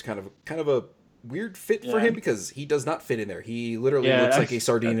I thought was kind of a weird fit for him because he does not fit in there. He literally looks like a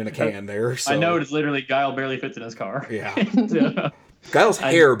sardine in a can there. So. I know it's literally Guile barely fits in his car. Yeah. Guile's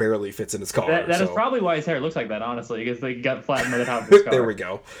hair barely fits in his car. That is probably why his hair looks like that, honestly, because he got flattened by the top of his car. There we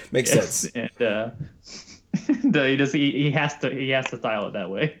go. Makes sense. And he has to style it that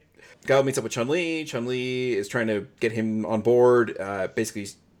way. Guile meets up with Chun-Li. Chun-Li is trying to get him on board. Basically,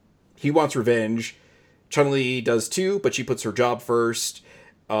 he wants revenge. Chun-Li does too, but she puts her job first.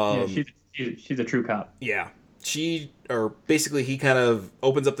 She's a true cop. Yeah. Basically, he kind of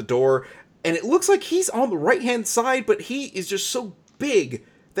opens up the door, and it looks like he's on the right-hand side, but he is just so big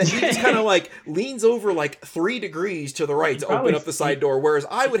that he just kind of like leans over like 3 degrees to the right to open up the side door, whereas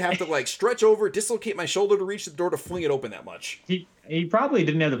I would have to like stretch over, dislocate my shoulder to reach the door to fling it open that much. He probably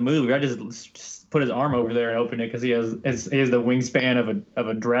didn't have to move. I just put his arm over there and open it because he has the wingspan of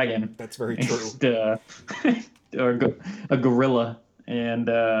a dragon. That's very true. Or a gorilla. And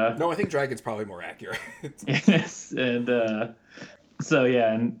no, I think dragon's probably more accurate. Yes, and so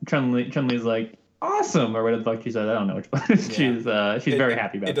yeah, and Chun-Li's like, awesome, or what the fuck she said. I don't know which one. She's very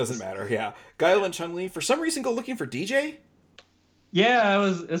happy about it. It doesn't matter, yeah. Guile and Chun-Li, for some reason, go looking for DJ? Yeah,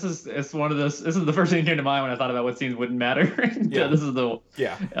 this is the first thing that came to mind when I thought about what scenes wouldn't matter. Yeah.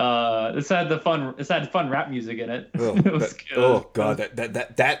 This had fun rap music in it. God,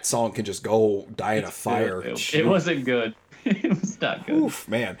 that song can just go die in a fire. It wasn't good. It was not good. Oof,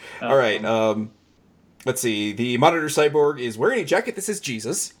 man. All right, let's see. The Monitor Cyborg is wearing a jacket that says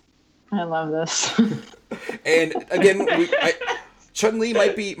Jesus. I love this. And again, Chun-Li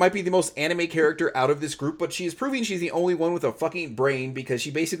might be the most anime character out of this group, but she's proving she's the only one with a fucking brain because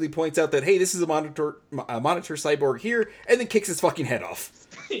she basically points out that, hey, this is a monitor cyborg here, and then kicks his fucking head off.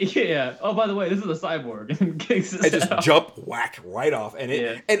 Yeah. Oh, by the way, this is a cyborg. And kicks his head just off. Jump, whack right off, and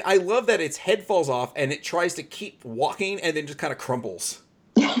and I love that its head falls off and it tries to keep walking and then just kind of crumbles.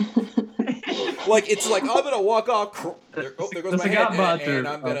 Like it's like, I'm gonna walk off. There goes my head, and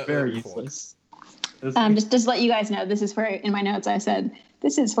I'm gonna very useless. Just to let you guys know, this is where in my notes I said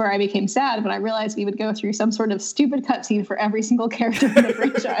this is where I became sad when I realized we would go through some sort of stupid cutscene for every single character in the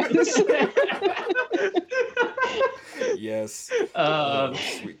franchise. Yes.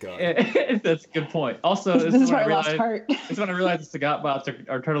 Sweet God. That's a good point. Also, this is where I lost heart. This is when I realized the Sagat bots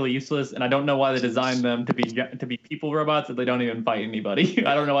are totally useless, and I don't know why they designed them to be people robots if they don't even fight anybody.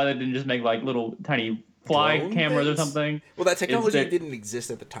 I don't know why they didn't just make like little tiny fly drone cameras things? Or something. Well, that technology didn't exist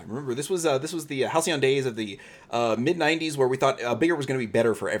at the time. Remember, this was the halcyon days of the mid '90s where we thought bigger was going to be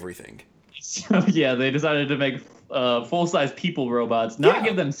better for everything. So yeah, they decided to make full-size people robots, not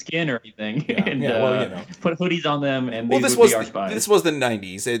give them skin or anything, and put hoodies on them. And this was the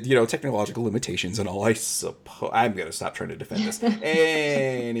 '90s, and technological limitations and all. I suppose I'm gonna stop trying to defend this.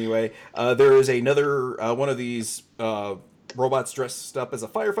 Anyway, there is another one of these robots dressed up as a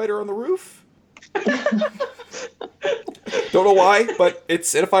firefighter on the roof. Don't know why, but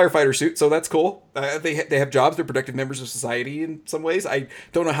it's in a firefighter suit, so that's cool. They have jobs. They're productive members of society in some ways. I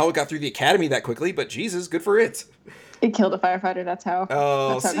don't know how it got through the academy that quickly, but Jesus, good for it. It killed a firefighter. That's how.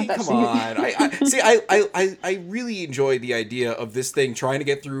 Oh, see, come on. I really enjoy the idea of this thing trying to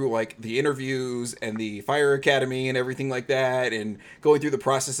get through like the interviews and the fire academy and everything like that, and going through the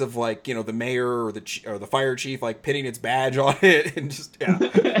process of like the mayor or the fire chief like pinning its badge on it, and just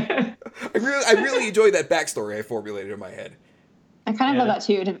I really enjoy that backstory I formulated in my head. I kind of love that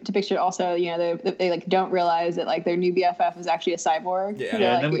too. To picture also, they like don't realize that like their new BFF is actually a cyborg.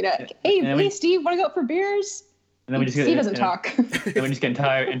 Yeah. Hey, Steve, want to go out for beers? And then we just Steve doesn't talk. And we just get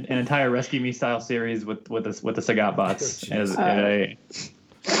an entire Rescue Me style series with the Sagat bots.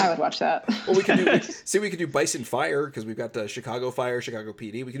 I would watch that. Well, we could do Bison Fire because we've got the Chicago Fire, Chicago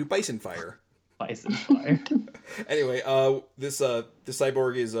PD. We could do Bison Fire. Bison Fire. Anyway, this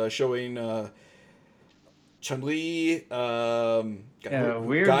cyborg is showing Chun-Li, Guile and DJ,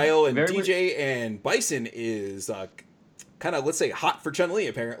 weird. And Bison is kind of, let's say, hot for Chun-Li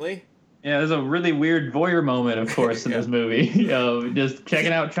apparently. Yeah, there's a really weird voyeur moment, of course, in this movie. Just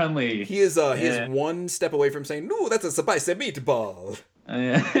checking out Chun-Li. He is one step away from saying, "No, that's a spicy meatball."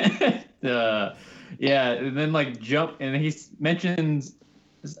 And then like jump, and he mentions.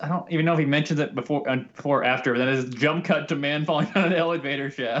 I don't even know if he mentions it before or after, but then his jump cut to man falling down an elevator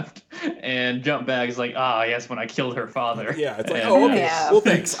shaft, and jump back is like, yes, when I killed her father. Yeah, it's like, okay, well,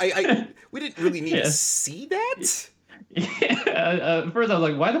 thanks. We didn't really need to see that. Yeah, at first I was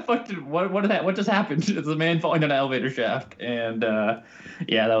like, why the fuck what just happened? It's a man falling down an elevator shaft, and that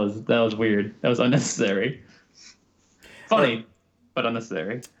was weird. That was unnecessary. Funny, but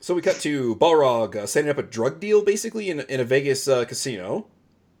unnecessary. So we cut to Balrog setting up a drug deal, basically in a Vegas casino.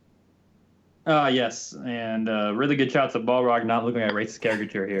 Yes, and really good shots of Balrog not looking at racist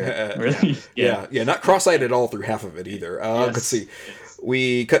caricature here. Really, yeah, not cross-eyed at all through half of it either. Yes. Let's see.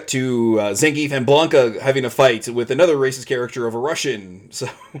 We cut to Zangief and Blanca having a fight with another racist character of a Russian. So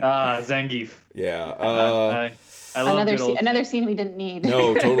Zangief. Yeah. I love Another scene we didn't need.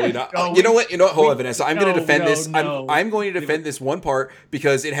 No, totally not. No, You know what? Hold on, Vanessa. I'm going to defend this. No. I'm going to defend this one part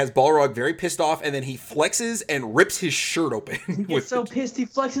because it has Balrog very pissed off, and then he flexes and rips his shirt open. He gets so pissed he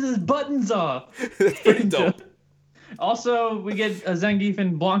flexes his buttons off. That's pretty dope. Also, we get a Zangief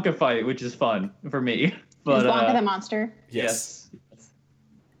and Blanca fight, which is fun for me. But, Is Blanca the monster? Yes.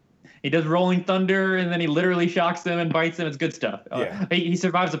 He does Rolling Thunder, and then he literally shocks them and bites them. It's good stuff. Yeah. He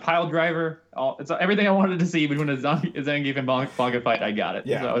survives a pile driver. It's everything I wanted to see between a Zangief and Blanca fight. I got it.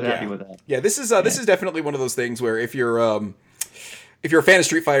 Yeah, So I was happy with that. Yeah, this is definitely one of those things where if you're a fan of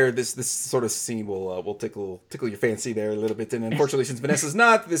Street Fighter, this sort of scene will tickle your fancy there a little bit. And unfortunately, since Vanessa's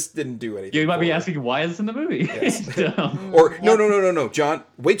not, this didn't do anything. You might be asking, why is this in the movie? Yes. Or no, John.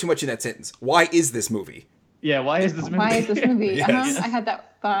 Way too much in that sentence. Why is this movie? Yeah, why is this movie? Why is this movie? Yes. I had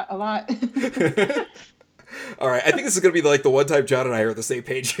that thought a lot. All right, I think this is going to be like the one time John and I are on the same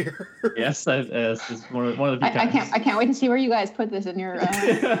page here. Yes, it's one of the few times. I can't wait to see where you guys put this in your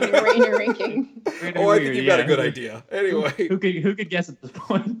in your ranking. Oh, I think you've got a good idea. Anyway, who could guess at this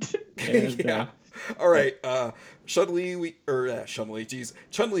point? And, yeah. All right, Chun-Li,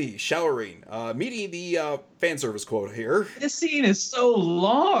 showering, meeting the fan service quota here. This scene is so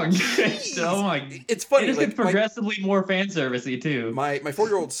long. Oh my! It's funny. It's like, progressively more fan servicey too. My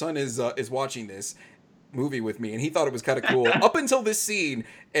 4-year-old son is watching this movie with me, and he thought it was kind of cool up until this scene,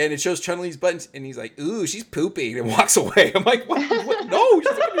 and it shows Chun-Li's buttons, and he's like, "Ooh, she's pooping," and walks away. I'm like, "What? No,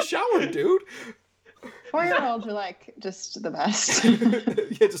 she's taking a shower, dude." 4-year-olds are like just the best.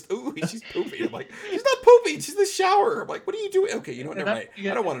 Yeah, just ooh, she's pooping. I'm like, she's not pooping, she's in the shower. I'm like, what are you doing? Okay, you know what? Never mind. I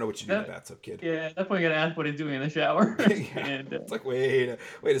don't want to know what you do in the bathtub, kid. Yeah, at that point you gotta ask what he's doing in the shower. Yeah. And, It's like, wait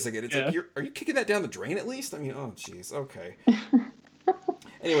a second. It's like, are you kicking that down the drain at least? I mean, oh jeez, okay.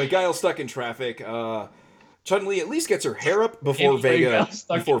 Anyway, Guile stuck in traffic. Chun-Li at least gets her hair up before Vega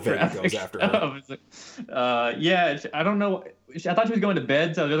goes after her. Yeah, I don't know. I thought she was going to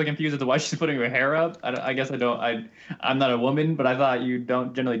bed, so I was really confused as to why she's putting her hair up. I guess I don't. I'm not a woman, but I thought you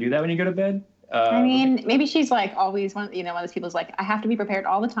don't generally do that when you go to bed. I mean, maybe she's like always one of those people who's like, I have to be prepared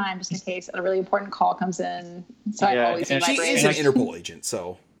all the time just in case a really important call comes in. So I always do my she is an Interpol agent,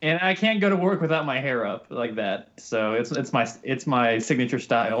 so. And I can't go to work without my hair up like that. So it's my signature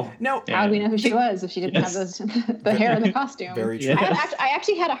style. No, how do we know who she was if she didn't have the hair and the costume? Very true. I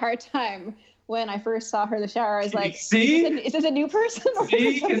actually had a hard time when I first saw her in the shower. I was like, see, is this a new person or is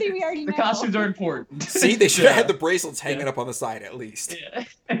this somebody we already know? The costumes are important. See, they should have had the bracelets hanging up on the side at least.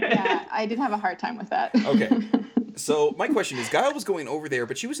 Yeah, I did have a hard time with that. Okay, so my question is, Guile was going over there,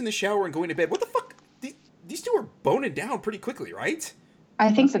 but she was in the shower and going to bed. What the fuck? These two were boning down pretty quickly, right?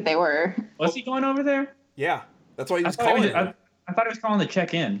 I think that they were. Was he going over there? Yeah, that's why he was calling her. I thought he was calling to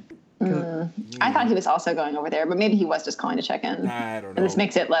check in. I thought he was also going over there, but maybe he was just calling to check in. I don't know. And this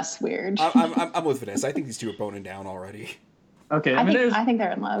makes it less weird. I'm with Vanessa. I think these two are boning down already. Okay, I think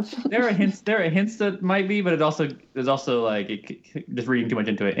they're in love. There are hints that might be, but there's also like just reading too much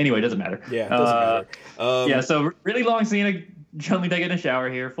into it. Anyway, it doesn't matter. Yeah, it doesn't matter. So really long scene of Chun-Li taking a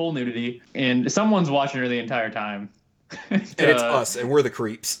shower here, full nudity, and someone's watching her the entire time. And it's us, and we're the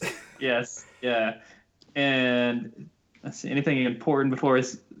creeps. Yes, yeah. And let's see, anything important before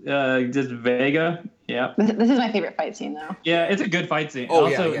it's just Vega? Yeah. This is my favorite fight scene, though. Yeah, it's a good fight scene. Oh,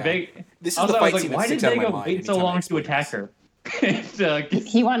 also, yeah. This is the fight scene why did Vega wait so long to attack her?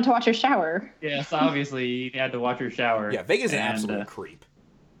 He wanted to watch her shower. Yes, obviously he had to watch her shower. Yeah, Vega's an absolute creep.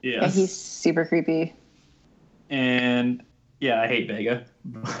 Yes. Yeah, he's super creepy. And yeah, I hate Vega.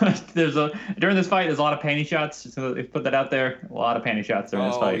 During this fight, there's a lot of panty shots. So they put that out there. A lot of panty shots during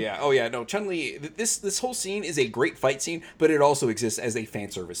this fight. Oh yeah. No, Chun-Li. This whole scene is a great fight scene, but it also exists as a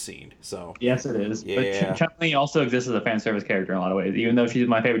fan service scene. So yes, it is. Yeah. But Chun-Li also exists as a fan service character in a lot of ways. Even though she's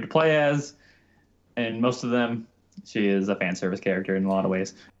my favorite to play as, and most of them, she is a fan service character in a lot of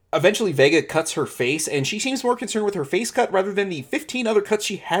ways. Eventually, Vega cuts her face, and she seems more concerned with her face cut rather than the 15 other cuts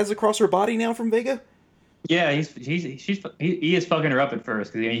she has across her body now from Vega. Yeah, he is fucking her up at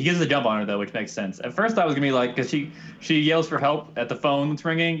first because he gives the jump on her though, which makes sense. At first, I was gonna be like, because she yells for help at the phone that's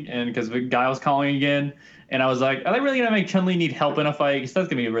ringing, and because the guy was calling again, and I was like, are they really gonna make Chun-Li need help in a fight? Because that's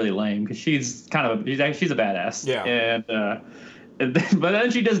gonna be really lame. Because she's a badass. Yeah. And but then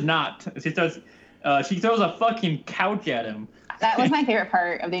she does not. She throws a fucking couch at him. That was my favorite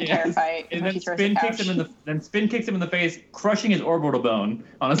part of the entire fight. And then Spin kicks him in the face, crushing his orbital bone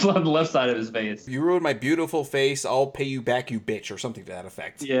on his left side of his face. You ruined my beautiful face. I'll pay you back, you bitch, or something to that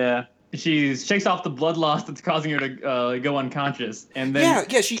effect. Yeah. She shakes off the blood loss that's causing her to go unconscious, and then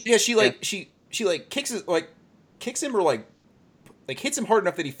she kicks him or like hits him hard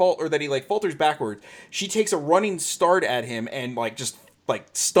enough that he falters backwards. She takes a running start at him and just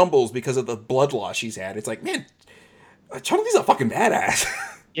stumbles because of the blood loss she's had. It's like, man, Chun-Li's a fucking badass.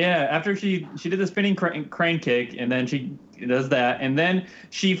 Yeah, after she did the spinning crane kick, and then she does that, and then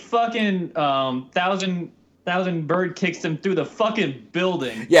she fucking thousand bird kicks him through the fucking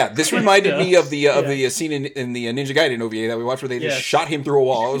building. Yeah, this reminded me of the scene in the Ninja Gaiden OVA that we watched where they just shot him through a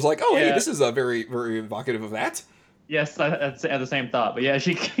wall. I was like, oh, hey, this is a very, very evocative of that. Yes, I had the same thought. But yeah,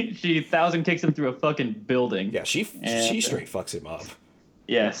 she thousand kicks him through a fucking building. Yeah, she straight fucks him up.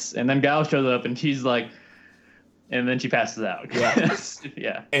 Yes, and then Guile shows up, and she's like, and then she passes out. Yeah.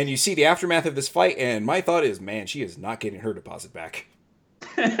 Yeah. And you see the aftermath of this fight, and my thought is, man, she is not getting her deposit back.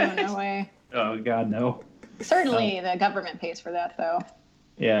 Oh, no way. Oh, God, no. Certainly the government pays for that, though.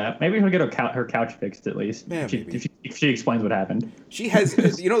 Yeah, maybe she'll get her couch fixed at least. Yeah, if she explains what happened. She has,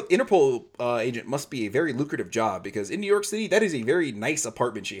 Interpol agent must be a very lucrative job, because in New York City, that is a very nice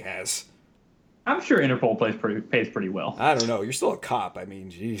apartment she has. I'm sure Interpol pays pretty well. I don't know. You're still a cop. I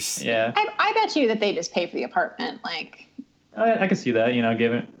mean, jeez. Yeah. I bet you that they just pay for the apartment. Like, I can see that.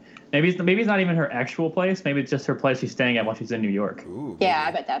 Given maybe it's not even her actual place. Maybe it's just her place she's staying at while she's in New York. Ooh, yeah,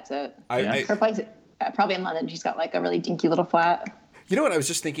 I bet that's it. Her place, probably in London. She's got like a really dinky little flat. You know what I was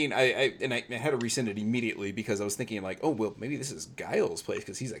just thinking? I had to resend it immediately because I was thinking like, oh well, maybe this is Guile's place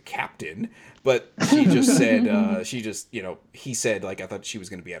because he's a captain. But she just said, he said like I thought she was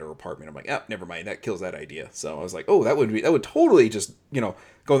going to be at her apartment. I'm like, oh, never mind, that kills that idea. So I was like, oh, that would totally just go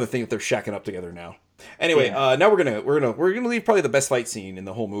in the thing that they're shacking up together now. Anyway, now we're gonna leave probably the best fight scene in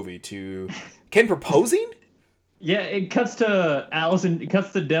the whole movie to Ken proposing. Yeah, it cuts to Allison. It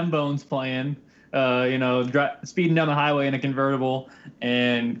cuts to Dembones playing. Speeding down the highway in a convertible,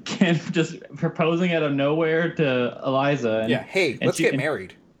 and Ken just proposing out of nowhere to Eliza. And, hey, let's get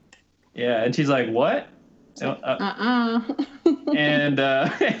married. Yeah, and she's like, "What?" And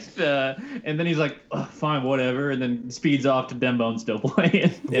then he's like, oh, "Fine, whatever," and then speeds off to Dembones still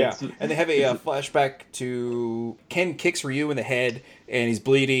playing. Yeah, and they have a flashback to Ken kicks Ryu in the head, and he's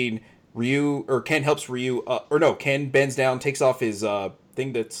bleeding. Ken helps Ryu, Ken bends down, takes off his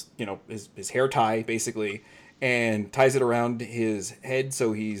thing that's his hair tie basically, and ties it around his head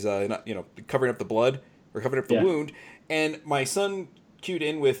so he's not covering up the blood or covering up the wound. And my son cued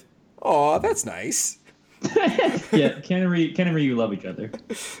in with, "Aw, that's nice." Yeah, Ken and Ryu love each other.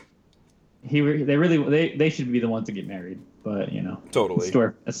 They should be the ones to get married, but totally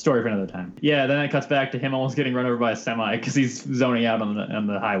a story for another time. Yeah, then it cuts back to him almost getting run over by a semi because he's zoning out on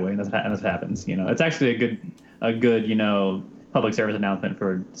the highway, and this happens. It's actually a good public service announcement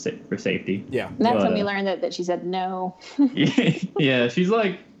for safety. Yeah, and that's when we learned that she said no. Yeah, she's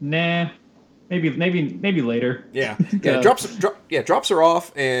like, nah, maybe later. Yeah, drops her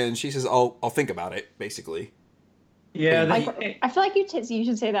off, and she says, "I'll think about it," basically. Yeah, I feel like you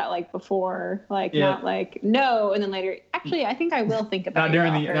should say that like before, not like no, and then later. Actually, I think I will think about it.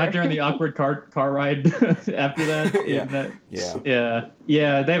 Not during the awkward car ride after that. Yeah.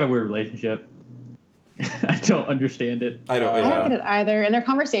 They have a weird relationship. I don't understand it. I don't get it either, and their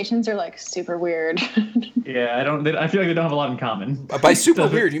conversations are like super weird. Yeah, I feel like they don't have a lot in common. By super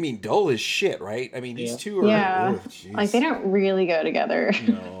weird, you mean dull as shit, right? I mean, these two are like they don't really go together.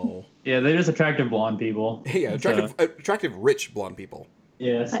 No. Yeah, they're just attractive blonde people. Yeah, attractive rich blonde people.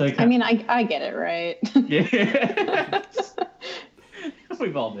 Yeah, I get it, right? Yeah.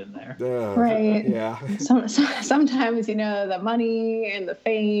 We've all been there. Right. Yeah. Sometimes the money and the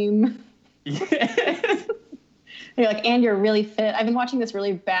fame. Yeah. You're like, and you're really fit. I've been watching this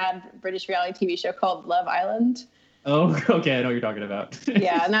really bad British reality TV show called Love Island. Oh, okay, I know what you're talking about.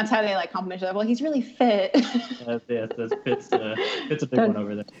 Yeah, and that's how they compliment each other. Well, he's really fit. Fit's a big one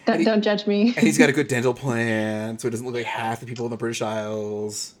over there. Don't judge me. And he's got a good dental plan, so it doesn't look like half the people in the British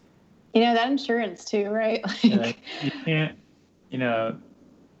Isles. That insurance too, right? You can't,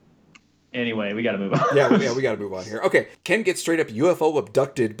 Anyway, we got to move on. Yeah, we got to move on here. Okay, Ken gets straight up UFO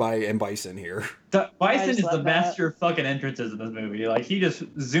abducted by M. Bison here. Bison is the master of fucking entrances in this movie. Like, he just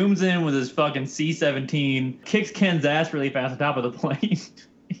zooms in with his fucking C-17, kicks Ken's ass really fast on top of the plane.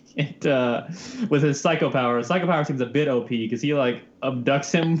 And with his psycho power. His psycho power seems a bit OP because he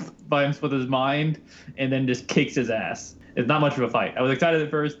abducts him with his mind and then just kicks his ass. It's not much of a fight. I was excited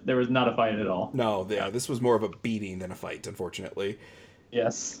at first. There was not a fight at all. No, this was more of a beating than a fight, unfortunately.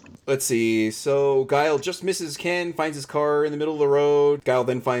 Yes. Let's see. So Guile just misses Ken, finds his car in the middle of the road. Guile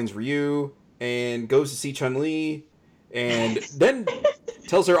then finds Ryu and goes to see Chun-Li, and then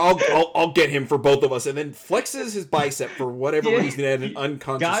tells her, "I'll get him for both of us," and then flexes his bicep for whatever reason at an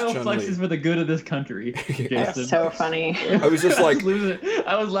unconscious Guile Chun-Li. flexes for the good of this country. That's so funny. I was just like,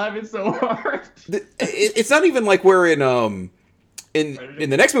 I was laughing so hard. It's not even like we're in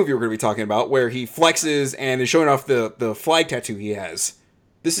the next movie we're going to be talking about, where he flexes and is showing off the flag tattoo he has.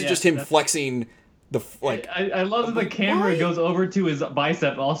 This is just him flexing I love that the camera goes over to his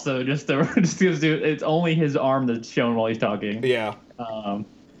bicep also, just gives you, it's only his arm that's shown while he's talking. Yeah.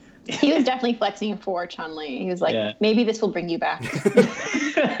 He was definitely flexing for Chun-Li. He was like, maybe this will bring you back.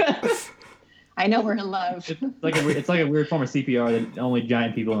 I know we're in love. It's like a weird form of CPR that only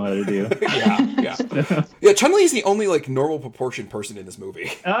giant people know how to do. Yeah, Chun-Li is the only like normal proportioned person in this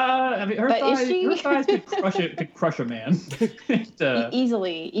movie. I mean, her thighs could crush a man.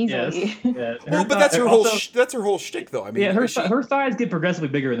 Easily. Yes, yeah. Well, but that's her whole shtick, though. I mean, her thighs get progressively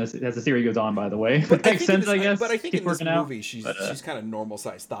bigger as the series goes on. By the way, but makes sense, I guess. But I think in this movie, out. she's kind of normal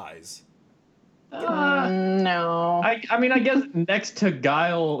sized thighs. No. I mean, I guess next to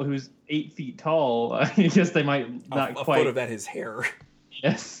Guile, who's 8 feet tall, I guess they might not a quite. foot of that is hair.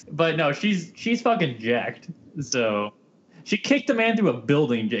 Yes, but no, she's fucking jacked. So she kicked a man through a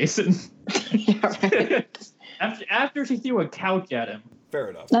building, Jason. Yeah, right. after she threw a couch at him. Fair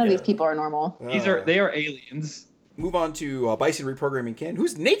enough. None of these people are normal. They are aliens. Move on to Bison reprogramming Ken,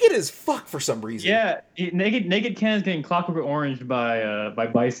 who's naked as fuck for some reason. Yeah, naked Ken is getting Clockwork Orange by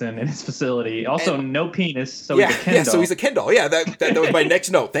Bison in his facility. Also, no penis, so he's a Ken doll. So he's a Ken doll. Yeah, that was my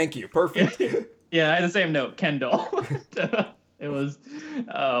next note. Thank you. Perfect. Yeah, I had the same note, Ken doll. It was,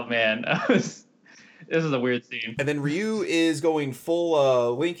 oh man, this is a weird scene. And then Ryu is going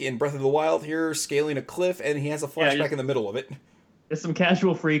full Link in Breath of the Wild here, scaling a cliff, and he has a flashback in the middle of it. There's some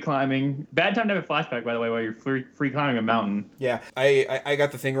casual free climbing. Bad time to have a flashback, by the way, while you're free climbing a mountain. Yeah, I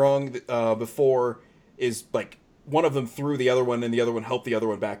got the thing wrong before. Is like one of them threw the other one, and the other one helped the other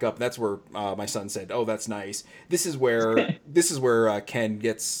one back up. That's where my son said, "Oh, that's nice." This is where Ken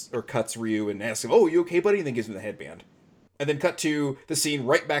gets or cuts Ryu and asks him, "Oh, you okay, buddy?" And then gives him the headband. And then cut to the scene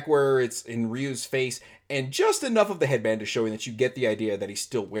right back where it's in Ryu's face, and just enough of the headband is showing that you get the idea that he's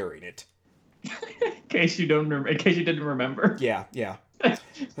still wearing it. In case you didn't remember. Yeah.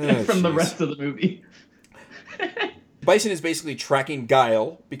 From the rest of the movie. Bison is basically tracking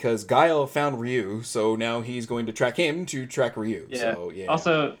Guile because Guile found Ryu, so now he's going to track him to track Ryu. Yeah. So, yeah.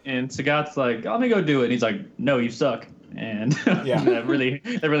 Also, and Sagat's like, "Let me go do it," and he's like, "No, you suck." And that really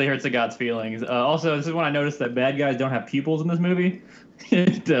hurts Sagat's feelings. Also, this is when I noticed that bad guys don't have pupils in this movie.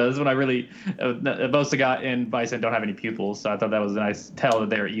 It does. When I really both Sagat and Bison don't have any pupils, so I thought that was a nice tell that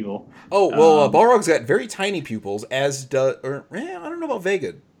they're evil. Oh well, Balrog's got very tiny pupils, as does I don't know about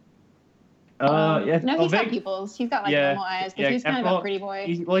Vega. No, he's got pupils. He's got normal eyes, but he's kind of a pretty boy.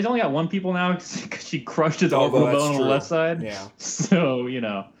 He's only got one pupil now because she crushed his orbital bone on the left side. Yeah. So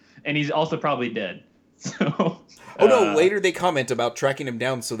and he's also probably dead. So. Oh no! Later they comment about tracking him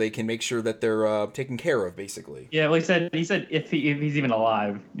down so they can make sure that they're taken care of, basically. Yeah, well, he said if he's even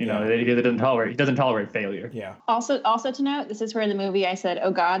alive, he doesn't tolerate failure. Yeah. Also to note, this is where in the movie I said,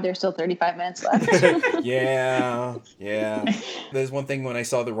 "Oh God, there's still 35 minutes left." Yeah. There's one thing when I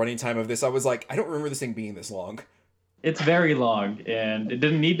saw the running time of this, I was like, I don't remember this thing being this long. It's very long, and it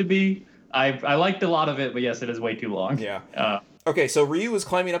didn't need to be. I liked a lot of it, but yes, it is way too long. Yeah. Okay, so Ryu is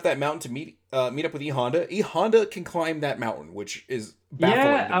climbing up that mountain to meet up with E Honda. E Honda can climb that mountain, which is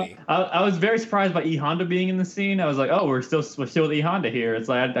baffling to me. I was very surprised by E Honda being in the scene. I was like, oh, we're still with E Honda here. It's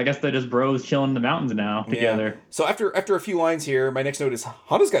like I guess they're just bros chilling in the mountains now together. Yeah. So after a few lines here, my next note is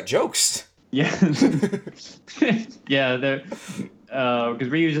Honda's got jokes. Yeah. Yeah, they're because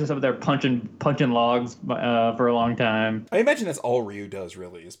Ryu's just up there punching logs for a long time. I imagine that's all Ryu does,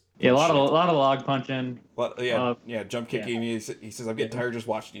 really. Is a lot of log punching. Jump kicking. He says, "I'm getting tired just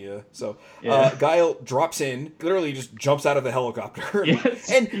watching you." So Guile drops in, literally just jumps out of the helicopter,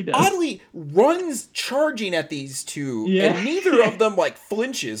 and oddly runs charging at these two, and neither of them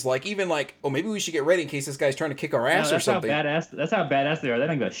flinches. Oh, maybe we should get ready in case this guy's trying to kick our ass or something. That's how badass they are. They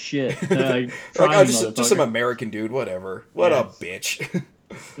don't give a shit. Just some American dude, whatever. What a bitch.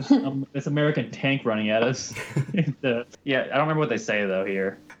 This American tank running at us. I don't remember what they say though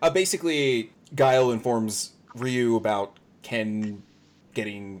here. Basically, Guile informs Ryu about Ken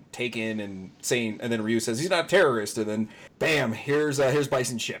getting taken and then Ryu says he's not a terrorist, and then bam, here's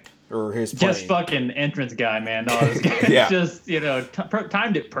Bison's ship or his plane. Just fucking entrance guy, man. No, this guy just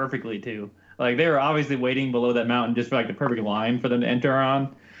timed it perfectly too. Like they were obviously waiting below that mountain just for the perfect line for them to enter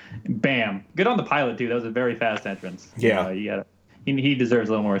on. Bam, good on the pilot too. That was a very fast entrance. Yeah, you gotta. He deserves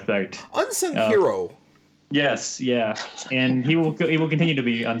a little more respect. Unsung hero. Yes, yeah, and he will continue to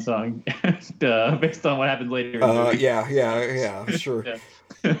be unsung based on what happens later. Yeah, sure.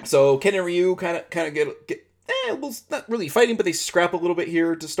 So Ken and Ryu kind of get not really fighting, but they scrap a little bit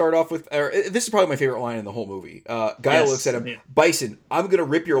here to start off with. This is probably my favorite line in the whole movie. Guile looks at him, Bison, "I'm gonna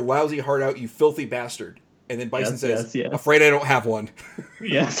rip your lousy heart out, you filthy bastard." And then Bison says, "Afraid I don't have one."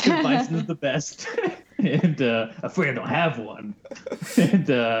 Yes, Bison is the best. and afraid I don't have one. And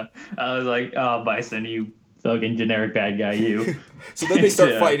I was like, oh, Bison, you fucking generic bad guy, you. So then they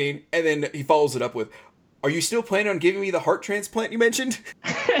start fighting, and then he follows it up with, "Are you still planning on giving me the heart transplant you mentioned?"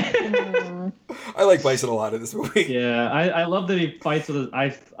 I like Bison a lot in this movie. Yeah, I love that he fights with his.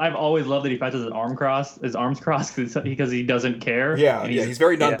 I've always loved that he fights with his arms crossed because he doesn't care. Yeah, he's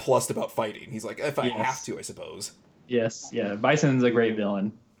very nonplussed about fighting. He's like, if I have to, I suppose. Yes, yeah. Bison's a great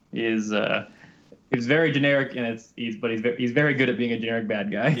villain. He's very generic, and he's very good at being a generic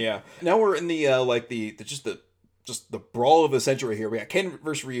bad guy. Yeah. Now we're in the the brawl of the century here. We got Ken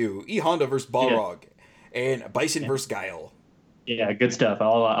versus Ryu, E Honda versus Balrog, and Bison versus Guile. Yeah, good stuff.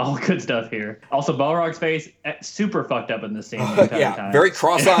 All good stuff here. Also, Balrog's face super fucked up in this scene. The entire time. Very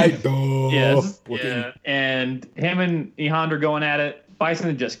cross-eyed. Yes. Yeah. And him and E Honda are going at it.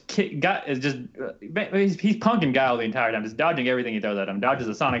 Bison he's punking Guile the entire time, just dodging everything he throws at him. Dodges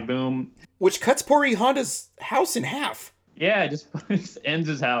a sonic boom, which cuts poor E Honda's house in half. Yeah, just ends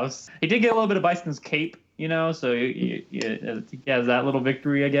his house. He did get a little bit of Bison's cape, so he has that little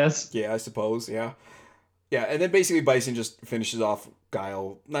victory, I guess. Yeah, I suppose. Yeah. Yeah, and then basically Bison just finishes off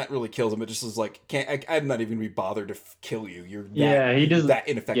Guile. Not really kills him, but just is like, I'm not even gonna be bothered to kill you. You're that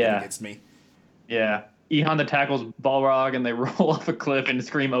ineffective against me. Yeah. E Honda tackles Balrog and they roll off a cliff and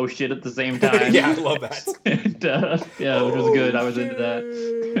scream "oh shit" at the same time. Yeah, I love that. And, which was good. I was into that.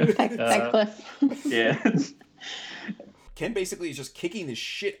 That cliff. Yeah. Ken basically is just kicking the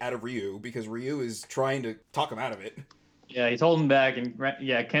shit out of Ryu because Ryu is trying to talk him out of it. Yeah, he's holding back, and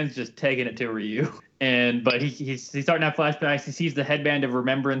Ken's just taking it to Ryu. But he's starting to have flashbacks. He sees the headband of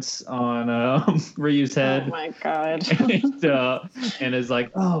remembrance on Ryu's head. Oh my god! And is like,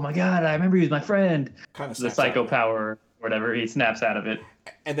 oh my god, I remember he was my friend. Kind of the psycho power, whatever. He snaps out of it.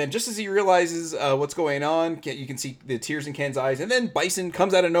 And then just as he realizes what's going on, you can see the tears in Ken's eyes. And then Bison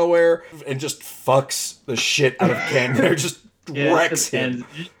comes out of nowhere and just fucks the shit out of Ken. They're just wrecks him.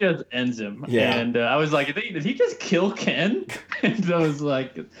 Just ends him. Yeah. And I was like, did he just kill Ken? And I was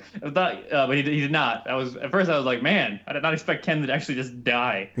like, I thought, but he did not. At first I was like, man, I did not expect Ken to actually just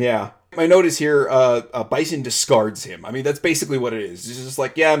die. Yeah. My note is here, Bison discards him. I mean, that's basically what it is. He's just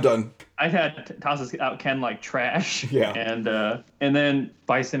like, yeah, I'm done. I had tosses out Ken like trash. Yeah. And then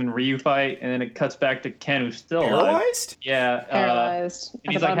Bison and Ryu fight, and then it cuts back to Ken, who's still paralyzed. Alive. Yeah. Paralyzed.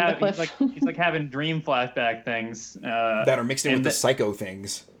 And he's like having dream flashback things that are mixed in with the psycho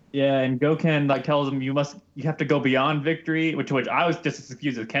things. Yeah, and Goken like tells him you have to go beyond victory, which I was just as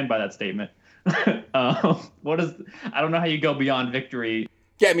confused as Ken by that statement. I don't know how you go beyond victory.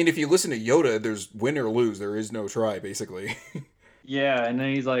 Yeah, I mean, if you listen to Yoda, there's win or lose. There is no try, basically. Yeah, and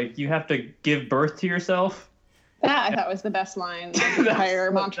then he's like, you have to give birth to yourself. That I thought was the best line of the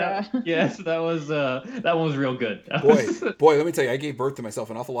entire mantra. Yes, that one was real good. Boy, let me tell you, I gave birth to myself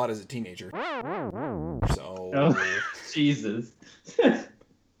an awful lot as a teenager. So. Oh, Jesus.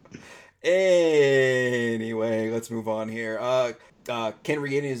 Anyway, let's move on here. Ken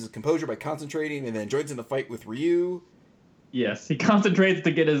regains his composure by concentrating and then joins in the fight with Ryu. Yes, he concentrates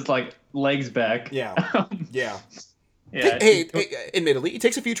to get his legs back. Yeah. Yeah. Yeah. Hey, admittedly, it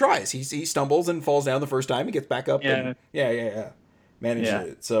takes a few tries. He stumbles and falls down the first time. He gets back up. Yeah. And manages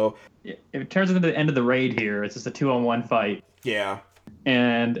it. So it turns into the end of the raid here. It's just a 2-on-1 fight. Yeah.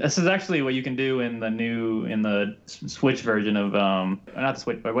 And this is actually what you can do in the Switch version of not the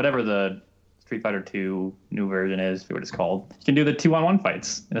Switch, but whatever the Street Fighter 2 new version is, what it's called. You can do the 2-on-1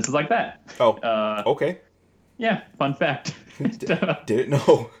 fights, and this is like that. Oh. Okay. Yeah. Fun fact. Didn't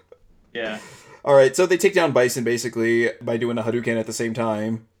know. Yeah. All right, so they take down Bison basically by doing a Hadouken at the same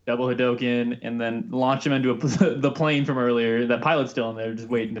time. Double Hadouken, and then launch him into the plane from earlier. That pilot's still in there, just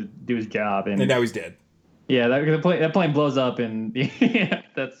waiting to do his job. And now he's dead. Yeah, that plane blows up, and yeah,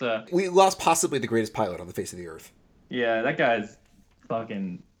 that's we lost possibly the greatest pilot on the face of the earth. Yeah, that guy's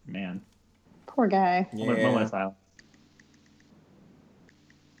fucking man. Poor guy. Yeah. Moment of silence.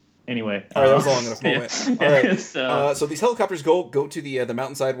 Anyway, all right, that was a long enough moment. Yeah. All right, so these helicopters go to the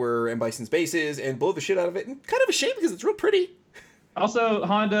mountainside where M. Bison's base is and blow the shit out of it. And kind of a shame because it's real pretty. Also,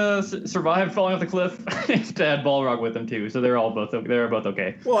 Honda survived falling off the cliff to add Balrog with him too, so they're both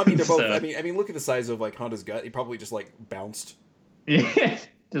okay. Well, I mean, they're both. I mean, look at the size of Honda's gut. He probably just bounced. Yeah,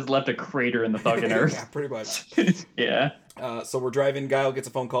 just left a crater in the fucking earth. Yeah, pretty much. Yeah. So we're driving. Guile gets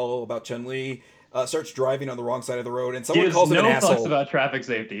a phone call about Chun-Li. Starts driving on the wrong side of the road, and someone calls him an asshole. No fucks about traffic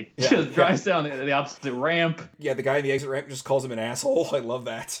safety. Yeah, just drives down the opposite ramp. Yeah, the guy in the exit ramp just calls him an asshole. I love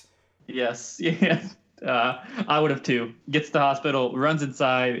that. Yes, yeah. I would have too. Gets to the hospital, runs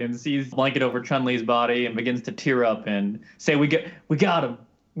inside, and sees a blanket over Chun-Li's body, and begins to tear up and say, "We got him.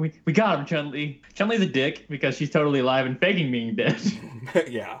 We got him, Chun-Li." Chun-Li's a dick because she's totally alive and faking being dead.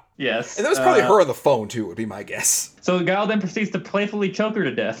 Yeah. Yes. And that was probably her on the phone, too, would be my guess. So Guile then proceeds to playfully choke her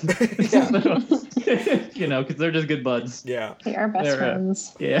to death. You know, because they're just good buds. Yeah. They are best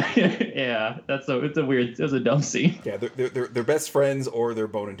friends. Yeah, yeah. It's a dumb scene. Yeah, they're best friends or they're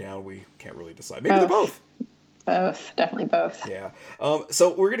boning down. We can't really decide. Maybe they're both. Both. Definitely both. Yeah.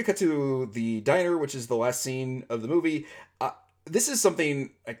 So we're going to cut to the diner, which is the last scene of the movie. This is something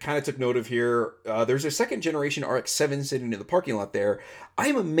I kind of took note of here. There's a second generation RX-7 sitting in the parking lot there. I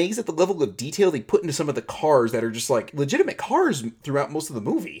am amazed at the level of detail they put into some of the cars that are just like legitimate cars throughout most of the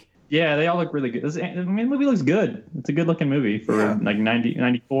movie. Yeah, they all look really good. The movie looks good. It's a good looking movie for like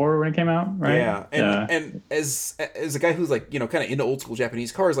 94 when it came out, right? Yeah, and as a guy who's like, you know, kind of into old school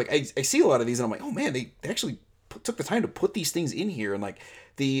Japanese cars, like I see a lot of these and I'm like, oh man, they actually took the time to put these things in here. And like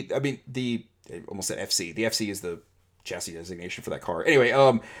I almost said FC. The FC is the chassis designation for that car. Anyway,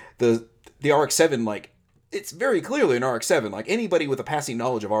 the RX-7, like, it's very clearly an RX-7. Like, anybody with a passing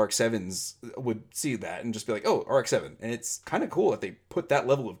knowledge of RX-7s would see that and just be like, oh, RX-7. And it's kind of cool that they put that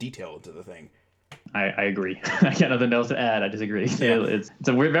level of detail into the thing. I agree. I got nothing else to add. I disagree. Yeah. It's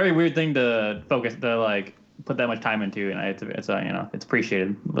a very weird thing to focus, to like put that much time into, and it's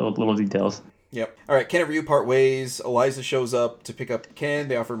appreciated. Little details. Yep. All right, Ken and Ryu part ways. Eliza shows up to pick up Ken.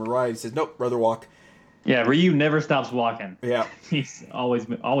 They offer him a ride. He says, nope, rather walk. Yeah, Ryu never stops walking. Yeah. He's always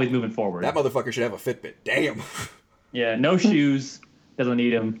moving forward. That motherfucker should have a Fitbit. Damn. Yeah, no shoes. Doesn't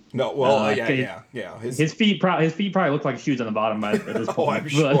need them. No, well, yeah. His feet probably look like shoes on the bottom at this point. Oh, I'm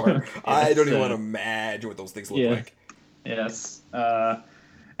sure. I don't even want to imagine what those things look like. Yes.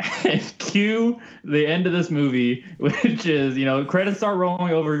 And cue the end of this movie, which is, you know, credits start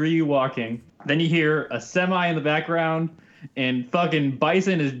rolling over Ryu walking. Then you hear a semi in the background, and fucking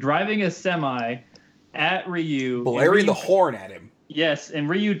Bison is driving a semi at Ryu. Blaring the horn at him. Yes, and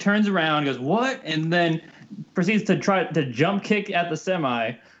Ryu turns around and goes, what? And then proceeds to try to jump kick at the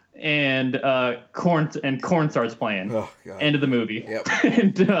semi, and Korn starts playing. Oh, God. End of the movie. Yep.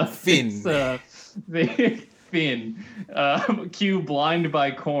 And Finn. Finn. Cue Blind by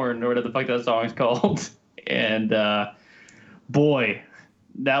Korn, or whatever the fuck that song is called. And boy,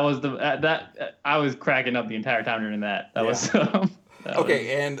 that was that I was cracking up the entire time during that. That was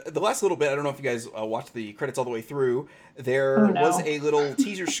okay, and the last little bit, I don't know if you guys watched the credits all the way through. There was a little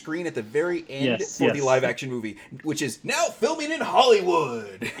teaser screen at the very end for the live-action movie, which is now filming in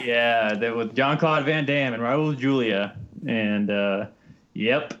Hollywood. Yeah, with Jean-Claude Van Damme and Raul Julia. And,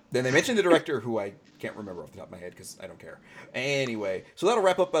 yep. Then they mentioned the director, who I can't remember off the top of my head because I don't care. Anyway, so that'll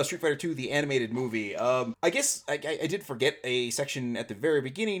wrap up Street Fighter 2, the animated movie. I guess I did forget a section at the very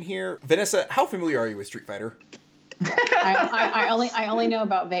beginning here. Vanessa, how familiar are you with Street Fighter? I only know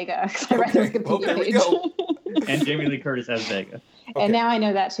about Vega because I read their Wikipedia page. Go. And Jamie Lee Curtis as Vega. Okay. And now I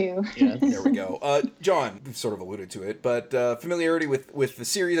know that too. Yes. There we go. John, we've sort of alluded to it, but familiarity with the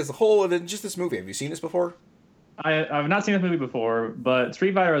series as a whole, and then just this movie. Have you seen this before? I've not seen this movie before, but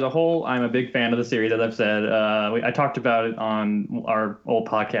Street Fighter as a whole, I'm a big fan of the series, as I've said. I talked about it on our old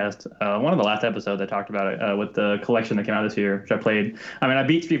podcast. One of the last episodes I talked about it with the collection that came out this year, which I played. I mean, I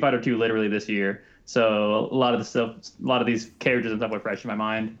beat Street Fighter 2 literally this year. So a lot of these characters and stuff were fresh in my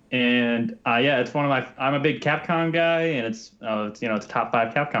mind. And it's I'm a big Capcom guy, and it's a top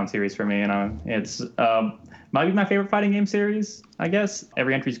 5 Capcom series for me. And it's might be my favorite fighting game series, I guess.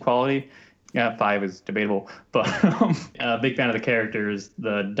 Every entry's quality. Yeah, 5 is debatable, but a big fan of the characters,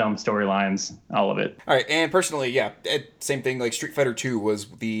 the dumb storylines, all of it. All right, and personally, same thing. Like Street Fighter 2 was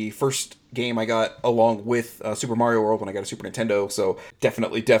the first game I got along with Super Mario World when I got a Super Nintendo, so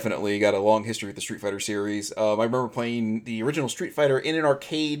definitely got a long history with the Street Fighter series. I remember playing the original Street Fighter in an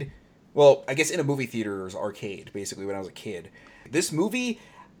arcade, well, I guess in a movie theater's arcade, basically, when I was a kid. This movie,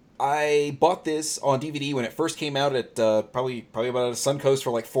 I bought this on DVD when it first came out at probably about a Suncoast for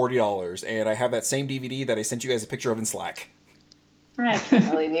like $40, and I have that same DVD that I sent you guys a picture of in Slack. I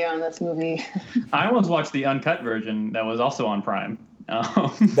can't believe you on this movie. I almost watched the uncut version that was also on Prime.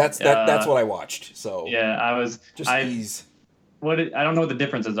 That's what I watched. So yeah, I was ease. I don't know what the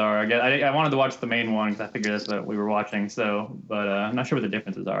differences are. I wanted to watch the main one because I figured that's what we were watching. So, but I'm not sure what the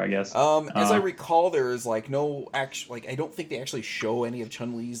differences are. I guess. As I recall, there is like no actual. Like I don't think they actually show any of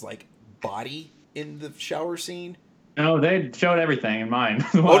Chun-Li's like body in the shower scene. No, they showed everything in mine.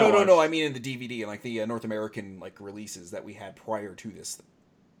 No. I mean in the DVD and like the North American like releases that we had prior to this.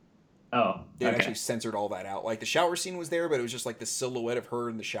 Oh, they actually censored all that out. Like the shower scene was there, but it was just like the silhouette of her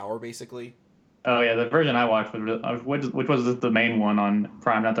in the shower, basically. Oh yeah, the version I watched, which was the main one on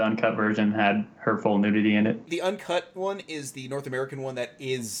Prime, not the uncut version, had her full nudity in it. The uncut one is the North American one that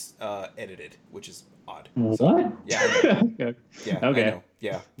is edited, which is odd. What? So, yeah. Okay. Yeah. Okay. I know.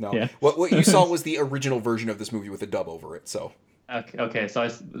 Yeah. No. Yeah. What you saw was the original version of this movie with a dub over it. So. Okay. So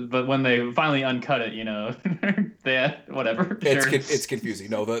but when they finally uncut it, whatever. It's confusing.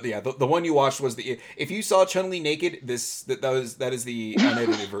 No, the one you watched was if you saw Chun-Li naked, that is the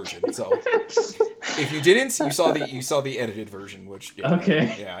unedited version. So if you didn't, you saw the edited version, which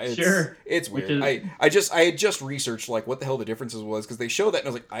it's weird. I had just researched like what the hell the differences was because they show that and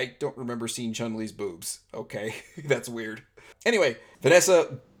I was like, I don't remember seeing Chun-Li's boobs. Okay, that's weird. Anyway,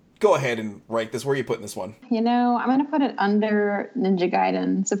 Vanessa, go ahead and rank this. Where are you putting this one? I'm going to put it under Ninja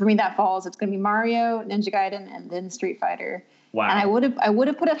Gaiden. So for me, that falls. It's going to be Mario, Ninja Gaiden, and then Street Fighter. Wow. And I would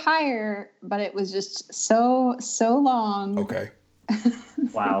have put it higher, but it was just so long. Okay.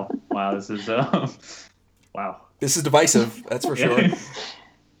 Wow. This is wow. This is divisive. That's for sure.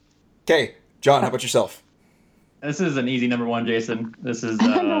 Okay, John, how about yourself? This is an easy number one, Jason. This is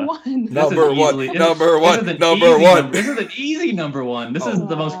number one. Number one. This is an easy number one. This is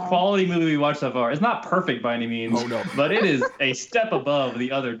the most quality movie we watched so far. It's not perfect by any means. Oh no. But it is a step above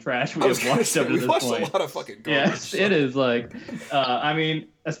the other trash we have watched up to this point. We watched a lot of fucking garbage. Yes, it is like, and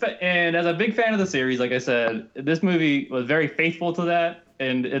as a big fan of the series, like I said, this movie was very faithful to that.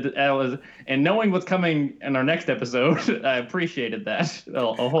 And knowing what's coming in our next episode, I appreciaed that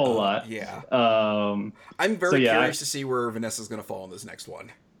a whole lot. Yeah. I'm very curious to see where Vanessa's going to fall in this next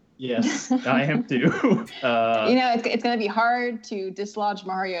one. Yes, I am too. It's going to be hard to dislodge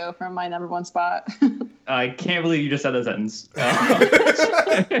Mario from my number one spot. I can't believe you just said that sentence.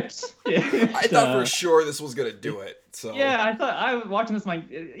 I thought for sure this was going to do it. So yeah, I was watching this like,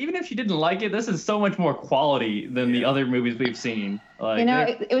 even if she didn't like it, this is so much more quality than the other movies we've seen. Like,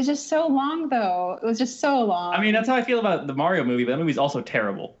 it was just so long though. It was just so long. I mean, that's how I feel about the Mario movie, but that movie's also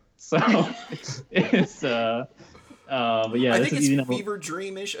terrible. So it's but yeah, I think it's fever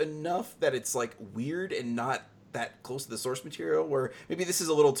dreamish enough that it's like weird and not that close to the source material, where maybe this is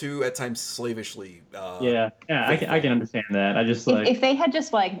a little too at times slavishly. I can understand that. I just if they had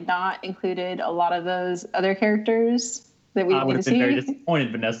just like not included a lot of those other characters that we would have been very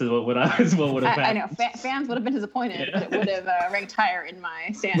disappointed. Vanessa, what would have happened? I know fans would have been disappointed, but it would have ranked higher in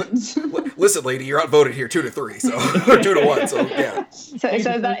my stands. Listen, lady, you're outvoted here 2-3, so or 2-1. So yeah. So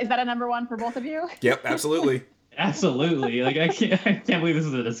is that a number one for both of you? Yep, absolutely. Absolutely. Like I can't believe this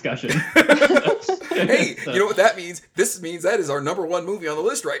is a discussion. Hey, you know what that means? This means that is our number one movie on the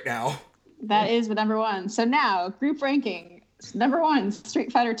list right now. That is the number one. So now, group ranking. Number one,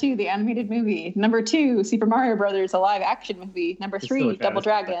 Street Fighter 2, the animated movie. Number 2, Super Mario Brothers, a live action movie. Number 3, Double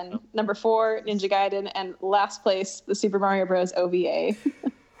Dragon. Number 4, Ninja Gaiden, and last place, the Super Mario Bros. OVA.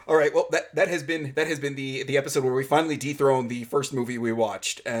 All right, well that has been the episode where we finally dethroned the first movie we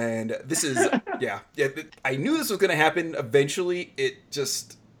watched, and this is I knew this was going to happen eventually. It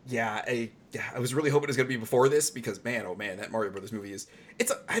just I was really hoping it was going to be before this because man, oh man, that Mario Brothers movie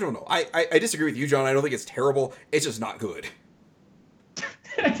I don't know. I disagree with you, John. I don't think it's terrible. It's just not good.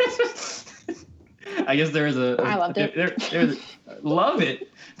 I guess there is I loved it. Love it.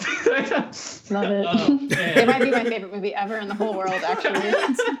 Love it. It might be my favorite movie ever in the whole world, actually.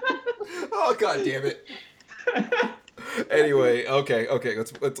 Oh god damn it. Anyway, okay.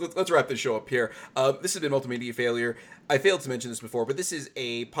 Let's wrap this show up here. This has been Multimedia Failure. I failed to mention this before, but this is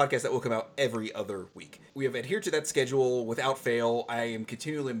a podcast that will come out every other week. We have adhered to that schedule without fail. I am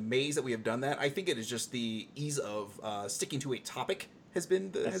continually amazed that we have done that. I think it is just the ease of sticking to a topic has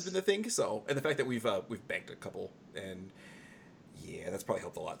been the thing. So, and the fact that we've banked a couple, and yeah, that's probably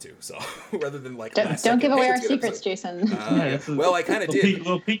helped a lot too. So rather than like don't give away our secrets, Jason. Well, I kind of did.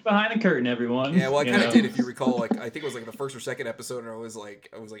 Little peek behind the curtain, everyone. Yeah, well, I kind of did. If you recall, like I think it was like the first or second episode, and I was like,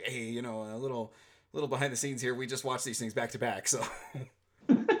 hey, a little behind the scenes here. We just watched these things back to back, so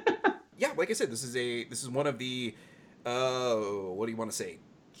yeah, like I said, this is one of the what do you want to say?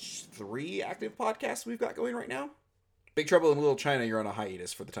 3 active podcasts we've got going right now. Big Trouble in Little China, you're on a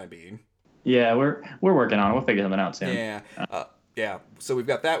hiatus for the time being. Yeah, we're working on it. We'll figure something out soon. Yeah. Yeah, so we've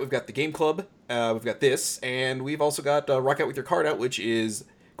got that. We've got the Game Club. We've got this, and we've also got Rock Out With Your Card Out, which is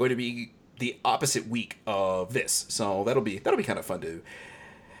going to be the opposite week of this. So that'll be kind of fun to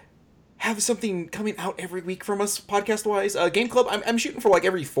have something coming out every week from us podcast wise. Game Club, I'm shooting for like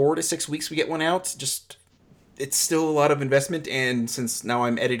every 4 to 6 weeks we get one out. Just it's still a lot of investment, and since now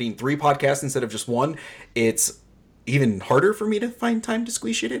I'm editing 3 podcasts instead of just 1, it's even harder for me to find time to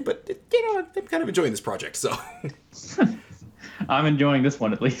squeeze shit in. But I'm kind of enjoying this project, so. I'm enjoying this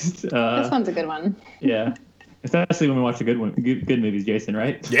one at least. This one's a good one. Yeah, especially when we watch the good movies, Jason.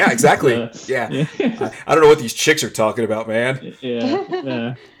 Right? Yeah, exactly. Yeah. I don't know what these chicks are talking about, man.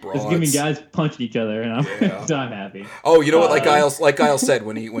 Yeah. Just give me guys punching each other, and I'm happy. Oh, you know what? Like Kyle said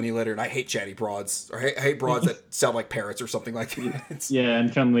when he let her in, I hate chatty broads, or I hate broads that sound like parrots or something like that. Yeah,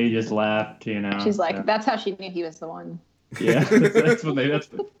 and Chun-Li just laughed. She's like, that's how she knew he was the one. Yeah, that's what they.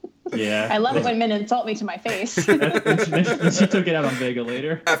 Yeah. I love it when men insult me to my face. She took it out on Vega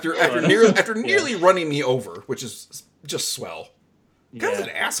later. After nearly running me over, which is just swell. Guy's an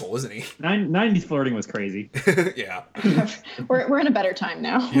asshole, isn't he? 90s flirting was crazy. Yeah. We're in a better time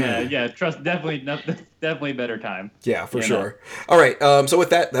now. Yeah. Definitely better time. Yeah, for sure. All right. So with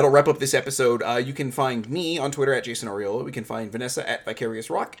that'll wrap up this episode. You can find me on Twitter at Jason Oriolo. We can find Vanessa at Vicarious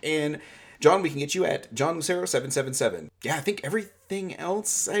Rock, and John, we can get you at JohnLucero777. Yeah, I think everything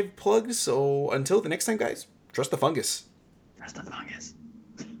else I've plugged. So until the next time, guys, trust the fungus. Trust the fungus.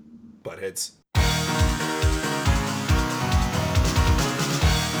 Buttheads.